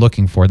 that's what I'm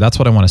looking for. That's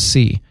what I want to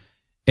see.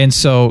 And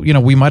so,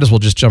 we might as well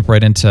just jump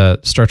right into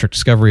Star Trek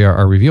Discovery,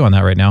 our review on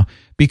that right now,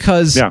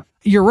 because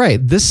you're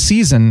right. This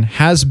season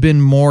has been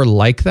more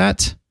like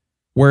that,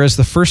 whereas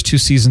the first two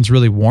seasons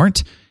really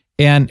weren't.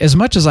 And as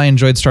much as I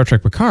enjoyed Star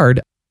Trek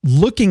Picard,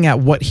 looking at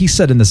what he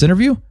said in this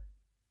interview,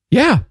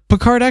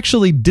 Picard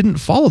actually didn't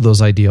follow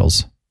those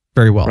ideals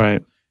very well.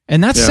 Right.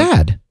 And that's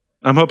sad.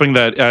 I'm hoping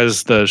that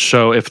as the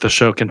show, if the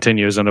show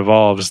continues and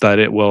evolves, that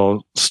it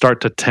will start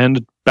to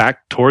tend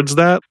back towards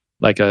that,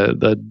 like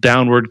the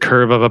downward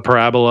curve of a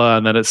parabola,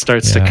 and then it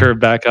starts to curve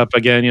back up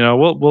again.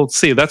 We'll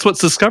see. That's what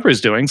Discovery is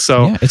doing.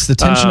 So it's the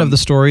tension of the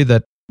story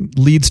that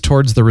leads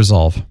towards the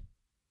resolve.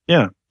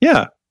 Yeah.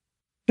 There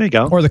you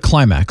go. Or the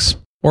climax.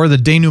 Or the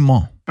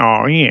denouement.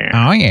 Oh,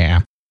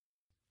 yeah.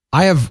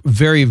 I have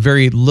very,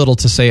 very little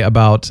to say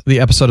about the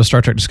episode of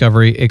Star Trek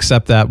Discovery,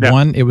 except that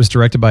one, it was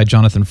directed by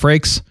Jonathan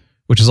Frakes,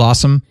 which is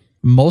awesome.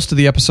 most of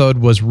the episode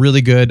was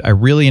really good. I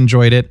really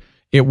enjoyed it.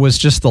 It was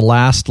just the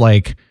last,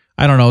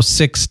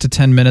 6 to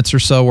 10 minutes or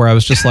so where I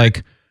was just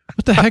like,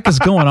 what the heck is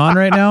going on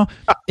right now?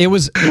 It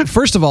was,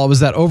 first of all, it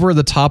was that over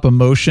the top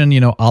emotion,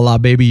 a la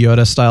Baby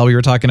Yoda style we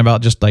were talking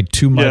about, just like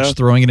too much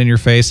throwing it in your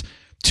face.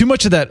 Too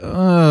much of that.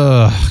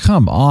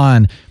 Come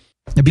on.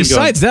 And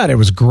besides that, it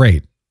was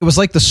great. It was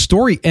like the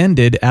story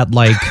ended at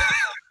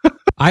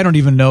I don't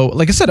even know.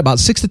 Like I said, about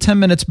 6 to 10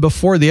 minutes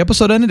before the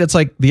episode ended, it's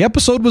like the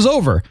episode was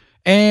over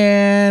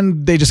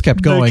and they just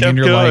kept going. And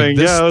you're like,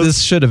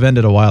 this should have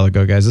ended a while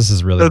ago, guys. This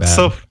is really bad.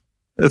 So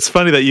it's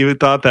funny that you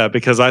thought that,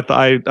 because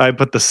I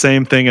put the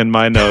same thing in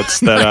my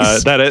notes that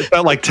nice. That it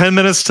felt like 10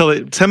 minutes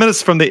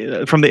from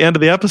the end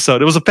of the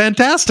episode. It was a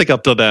fantastic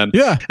up till then.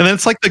 Yeah. And then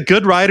it's like the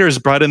good writers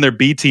brought in their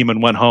B team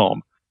and went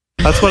home.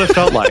 That's what it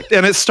felt like.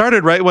 And it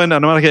started right when,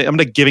 I'm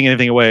not giving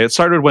anything away. It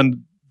started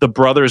when the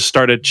brothers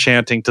started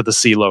chanting to the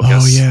sea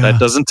locusts. Oh, yeah. That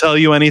doesn't tell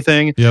you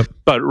anything. Yep.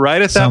 But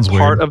right at that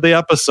part of the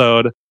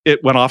episode,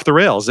 it went off the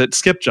rails. It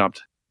skip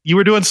jumped. You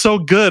were doing so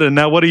good, and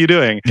now what are you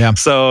doing? Yeah.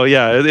 So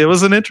yeah, it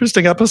was an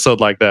interesting episode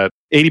like that.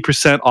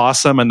 80%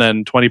 awesome, and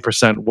then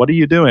 20%, what are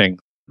you doing?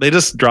 They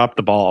just dropped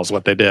the ball is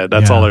what they did.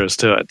 That's all there is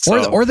to it.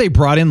 So. Or they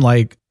brought in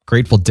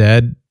Grateful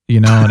Dead,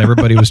 and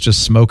everybody was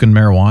just smoking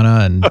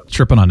marijuana and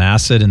tripping on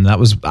acid, and that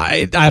was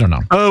I don't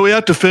know. Oh, we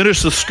have to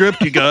finish the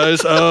script, you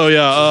guys. Oh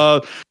yeah.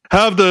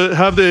 Have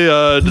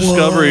the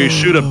Discovery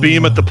shoot a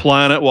beam at the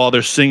planet while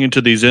they're singing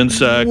to these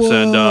insects.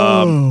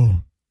 Whoa.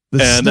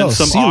 And then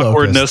some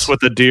awkwardness with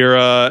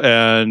Adira,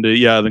 and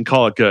then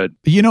call it good.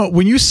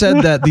 When you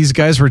said that these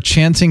guys were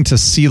chanting to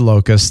sea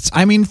locusts,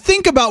 I mean,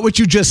 think about what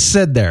you just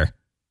said there.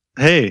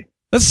 Hey,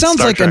 that sounds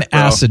like an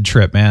acid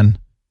trip, man.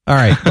 All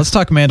right, let's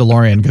talk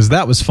Mandalorian, because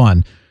that was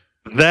fun.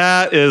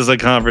 That is a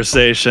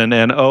conversation,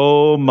 and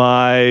oh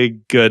my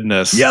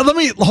goodness. Yeah,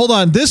 hold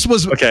on. This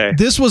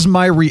was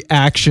my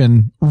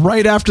reaction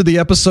right after the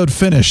episode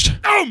finished.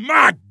 Oh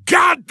my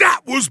God,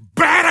 that was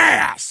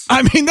badass.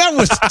 I mean, that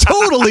was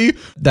totally,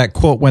 that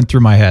quote went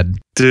through my head.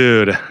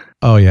 Dude.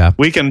 Oh yeah.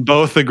 We can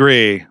both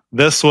agree.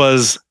 This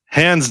was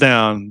hands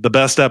down the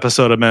best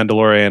episode of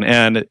Mandalorian.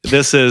 And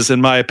this is,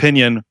 in my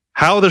opinion,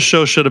 how the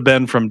show should have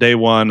been from day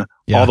one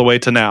all the way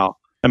to now.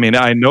 I mean,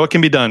 I know it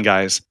can be done,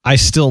 guys. I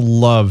still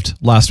loved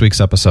last week's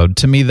episode.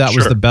 To me, that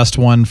was the best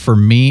one for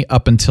me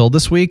up until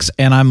this week's.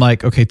 And I'm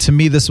like, okay, to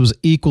me, this was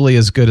equally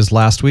as good as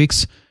last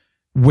week's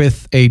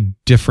with a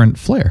different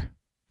flair.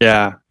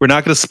 Yeah, we're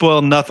not going to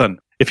spoil nothing.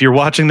 If you're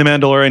watching The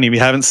Mandalorian and you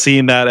haven't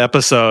seen that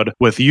episode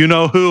with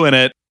you-know-who in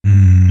it,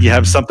 you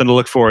have something to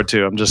look forward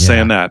to. I'm just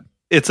saying that.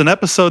 It's an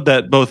episode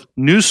that both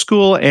new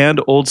school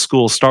and old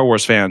school Star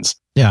Wars fans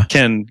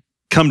can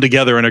come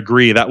together and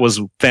agree that was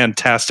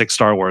fantastic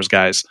Star Wars,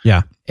 guys.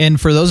 Yeah. And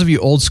for those of you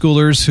old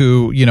schoolers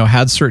who,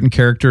 had certain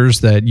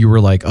characters that you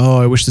were like,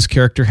 oh, I wish this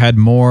character had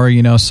more,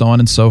 so on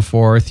and so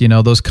forth,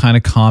 those kind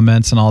of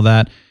comments and all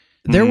that.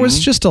 There was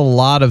just a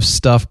lot of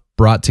stuff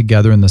brought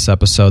together in this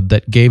episode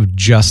that gave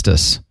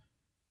justice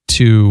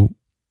to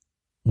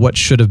what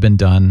should have been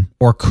done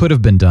or could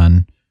have been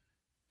done.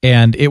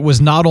 And it was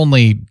not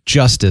only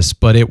justice,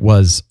 but it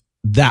was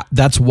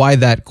that's why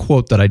that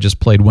quote that I just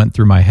played went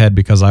through my head,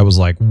 because I was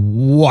like,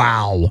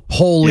 wow,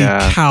 holy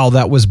cow,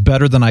 that was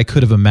better than I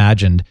could have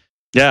imagined.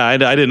 Yeah,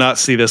 I did not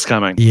see this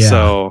coming. Yeah.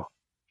 So,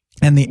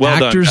 and the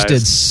actors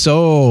did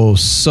so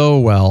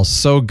well,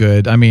 so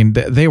good. I mean,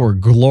 they were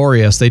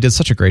glorious. They did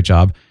such a great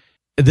job.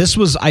 This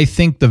was, I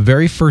think, the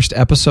very first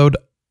episode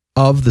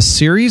of the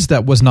series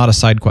that was not a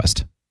side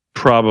quest.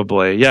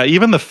 Probably. Yeah,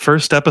 even the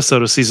first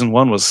episode of season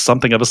 1 was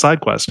something of a side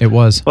quest. It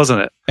was.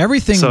 Wasn't it?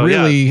 Everything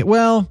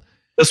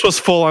this was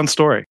full on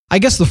story. I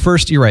guess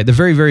you're right. The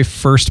very, very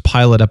first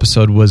pilot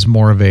episode was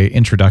more of a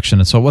introduction.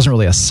 And so it wasn't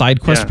really a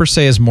side quest per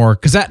se, as more,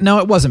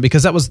 it wasn't,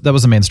 because that was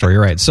the main story.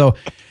 You're right. So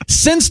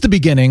since the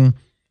beginning,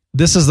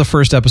 this is the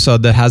first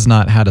episode that has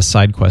not had a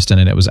side quest in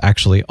it. It was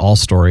actually all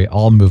story,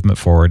 all movement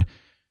forward.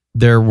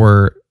 There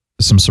were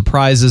some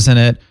surprises in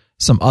it,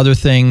 some other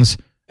things.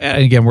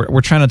 And again,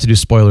 we're trying not to do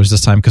spoilers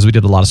this time, because we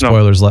did a lot of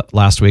spoilers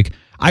last week.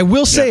 I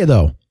will say,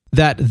 though,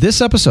 that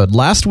this episode,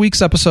 last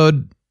week's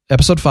episode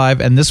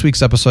 5, and this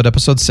week's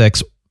episode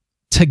 6,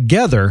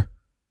 together,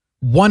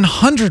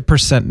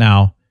 100%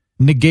 now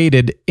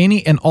negated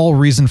any and all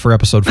reason for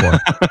episode 4.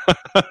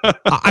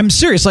 I'm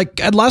serious.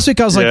 Last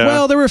week I was like,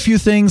 well, there were a few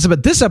things,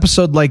 but this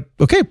episode,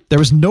 there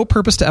was no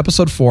purpose to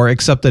episode 4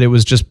 except that it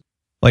was just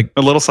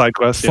a little side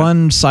quest,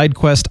 fun side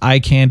quest, eye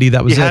candy.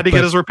 That was he had to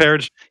get his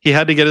repaired. He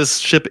had to get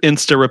his ship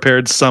insta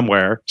repaired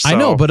somewhere. So. I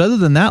know, but other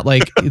than that,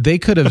 they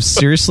could have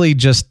seriously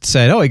just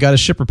said, "Oh, he got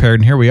his ship repaired,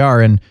 and here we are."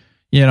 And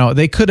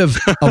they could have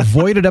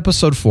avoided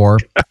episode 4,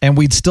 and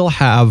we'd still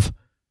have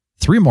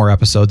 3 more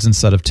episodes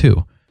instead of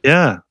 2.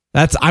 Yeah,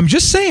 I'm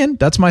just saying,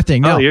 that's my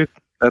thing. Now,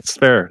 that's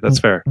fair. That's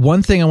fair.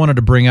 One thing I wanted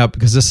to bring up,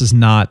 because this is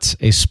not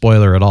a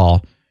spoiler at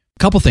all.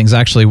 Couple things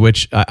actually,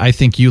 which I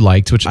think you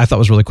liked, which I thought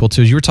was really cool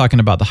too, is you were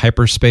talking about the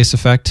hyperspace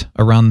effect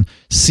around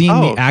seeing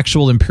the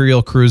actual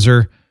Imperial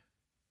cruiser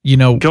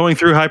going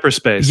through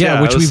hyperspace.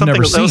 Yeah, which we've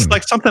never seen. It was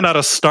like something out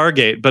of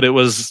Stargate, but it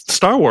was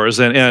Star Wars.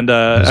 And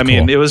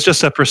cool. It was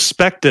just a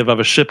perspective of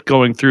a ship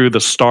going through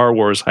the Star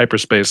Wars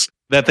hyperspace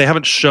that they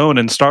haven't shown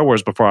in Star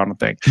Wars before, I don't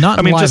think. Not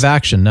in live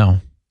action, no.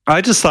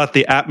 I just thought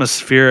the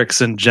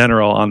atmospherics in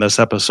general on this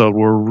episode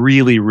were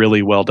really,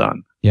 really well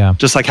done. Yeah.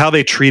 Just like how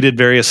they treated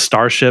various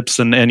starships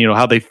and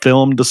how they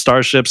filmed the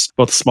starships,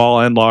 both small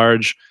and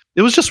large.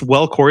 It was just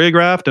well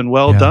choreographed and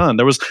well done.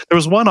 There was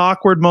one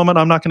awkward moment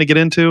I'm not going to get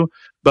into,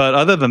 but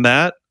other than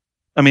that,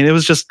 it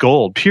was just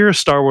gold, pure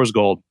Star Wars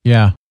gold.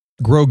 Yeah.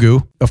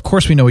 Grogu, of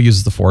course we know he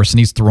uses the Force and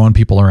he's throwing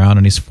people around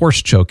and he's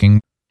Force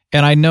choking.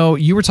 And I know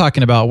you were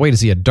talking about, wait,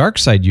 is he a dark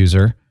side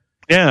user?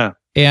 Yeah.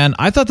 And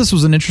I thought this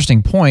was an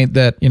interesting point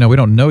that, we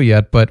don't know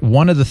yet, but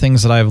one of the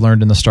things that I've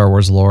learned in the Star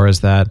Wars lore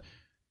is that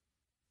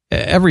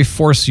every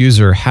Force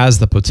user has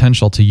the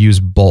potential to use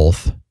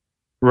both.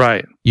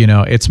 Right.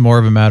 It's more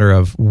of a matter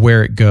of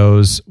where it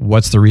goes,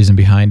 what's the reason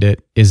behind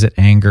it? Is it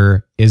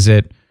anger? Is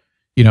it,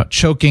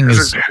 choking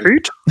is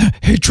hate?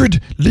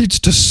 Hatred leads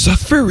to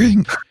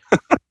suffering.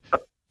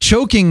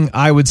 Choking,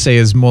 I would say,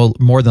 is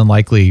more than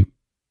likely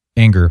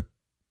anger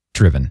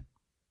driven.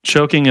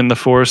 Choking in the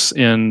Force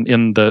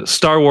in the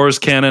Star Wars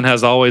canon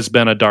has always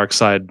been a dark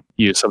side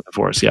use of the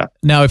Force, yeah.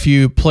 Now, if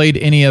you played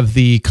any of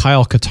the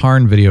Kyle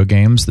Katarn video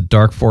games, the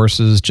Dark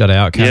Forces, Jedi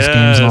Outcast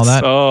games and all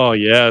that. Oh,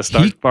 yes.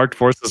 Dark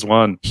Forces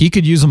 1. He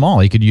could use them all.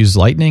 He could use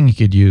lightning. He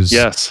could use...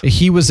 Yes.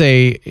 He was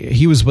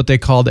what they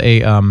called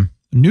a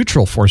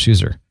neutral Force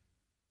user.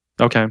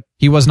 Okay.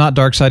 He was not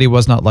dark side. He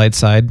was not light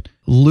side.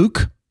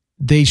 Luke...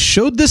 They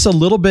showed this a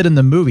little bit in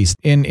the movies.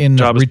 In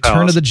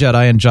Return of the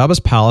Jedi and Jabba's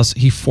Palace,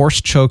 he Force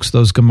chokes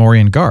those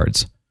Gamorrean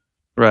guards.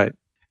 Right.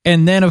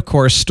 And then, of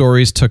course,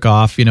 stories took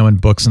off, in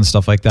books and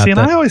stuff like that. See, and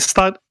I always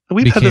thought,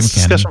 we've had this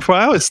discussion before,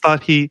 I always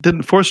thought he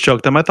didn't Force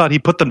choke them. I thought he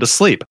put them to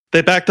sleep.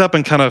 They backed up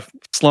and kind of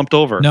slumped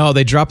over. No,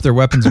 they dropped their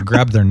weapons and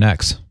grabbed their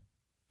necks.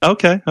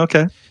 Okay.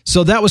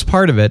 So that was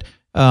part of it.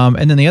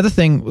 And then the other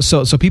thing,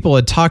 so people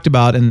had talked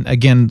about, and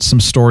again, some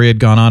story had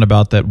gone on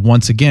about that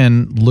once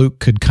again, Luke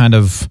could kind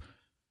of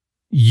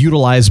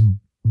utilize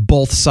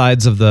both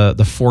sides of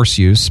the Force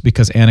use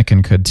because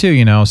Anakin could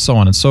too, so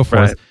on and so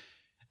forth.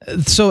 Right.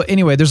 So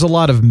anyway, there's a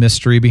lot of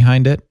mystery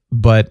behind it,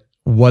 but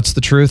what's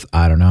the truth?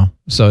 I don't know.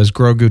 So is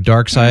Grogu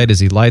dark side? Is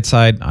he light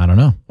side? I don't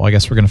know. Well, I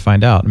guess we're going to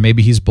find out.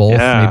 Maybe he's both.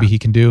 Yeah. Maybe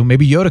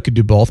Yoda could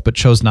do both, but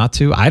chose not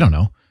to. I don't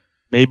know.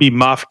 Maybe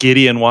Moff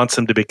Gideon wants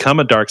him to become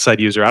a dark side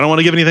user. I don't want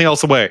to give anything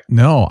else away.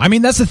 No,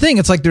 that's the thing.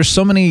 It's like there's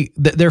so many,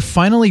 they're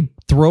finally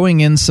throwing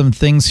in some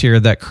things here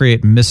that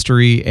create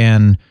mystery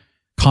and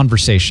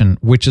conversation,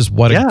 which is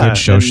what a good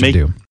show should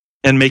do.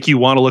 And make you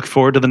want to look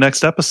forward to the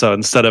next episode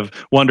instead of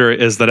wonder,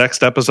 is the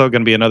next episode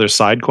going to be another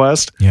side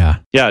quest? Yeah.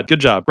 Yeah, good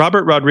job.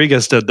 Robert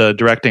Rodriguez did the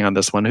directing on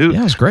this one. It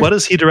was great. What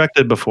has he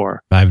directed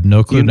before? I have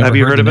no clue. Have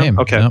you heard of him? Name.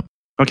 Okay. No.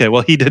 Okay,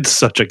 well, he did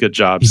such a good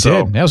job. He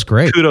did. That was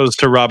great. Kudos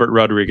to Robert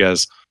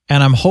Rodriguez.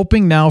 And I'm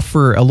hoping now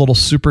for a little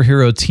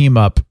superhero team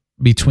up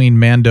between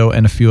Mando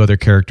and a few other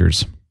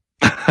characters.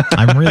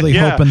 I'm really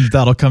hoping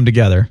that'll come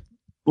together.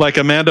 Like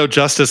a Mando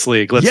Justice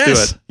League. Let's do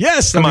it.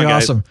 Yes, that'd be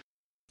awesome.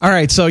 All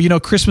right, so,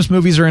 Christmas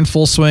movies are in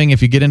full swing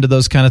if you get into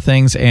those kind of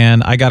things,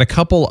 and I got a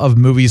couple of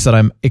movies that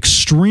I'm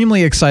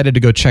extremely excited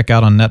to go check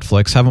out on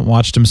Netflix. Haven't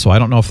watched them, so I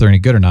don't know if they're any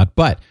good or not,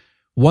 but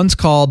one's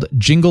called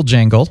Jingle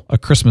Jangle, A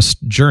Christmas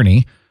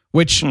Journey,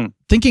 which,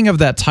 thinking of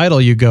that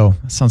title, you go,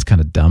 that sounds kind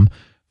of dumb,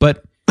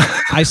 but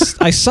I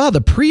saw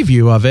the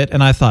preview of it,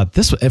 and I thought,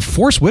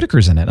 Forrest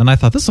Whitaker's in it, and I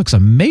thought, this looks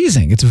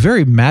amazing. It's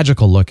very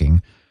magical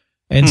looking.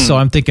 And so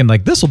I'm thinking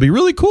this will be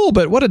really cool,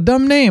 but what a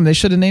dumb name. They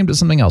should have named it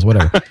something else,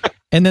 whatever.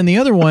 And then the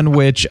other one,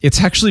 which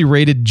it's actually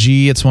rated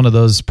G. It's one of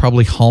those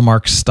probably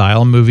Hallmark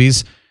style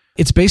movies.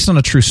 It's based on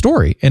a true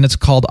story and it's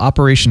called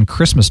Operation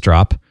Christmas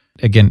Drop.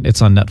 Again,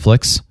 it's on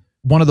Netflix.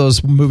 One of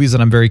those movies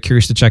that I'm very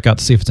curious to check out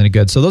to see if it's any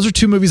good. So those are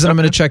two movies that I'm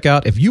going to check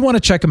out. If you want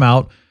to check them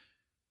out,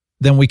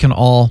 then we can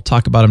all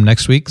talk about them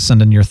next week.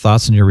 Send in your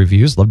thoughts and your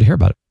reviews. Love to hear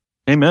about it.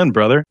 Amen,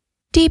 brother.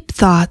 Deep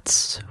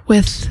Thoughts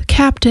with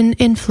Captain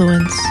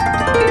Influence.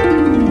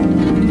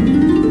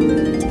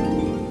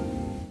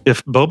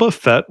 If Boba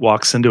Fett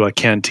walks into a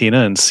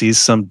cantina and sees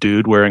some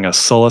dude wearing a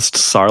Sullust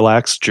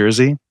Sarlacc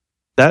jersey,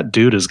 that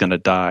dude is going to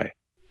die.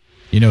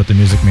 You know what the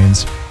music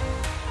means.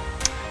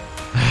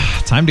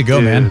 Time to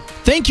go, man.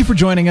 Thank you for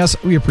joining us.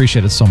 We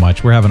appreciate it so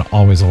much. We're having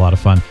always a lot of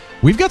fun.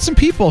 We've got some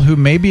people who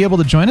may be able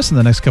to join us in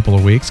the next couple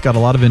of weeks. Got a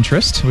lot of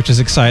interest, which is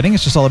exciting.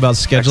 It's just all about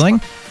scheduling.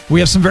 Excellent. We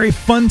have some very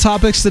fun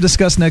topics to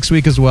discuss next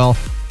week as well.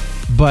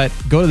 But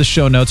go to the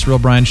show notes,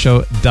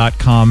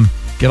 realbrianshow.com.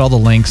 Get all the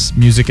links,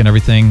 music, and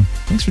everything.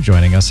 Thanks for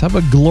joining us. Have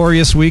a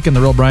glorious week, and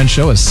The Real Brian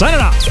Show is signing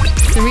off.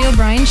 The Real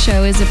Brian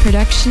Show is a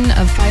production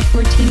of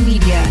 514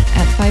 Media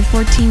at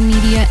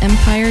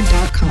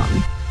 514mediaempire.com.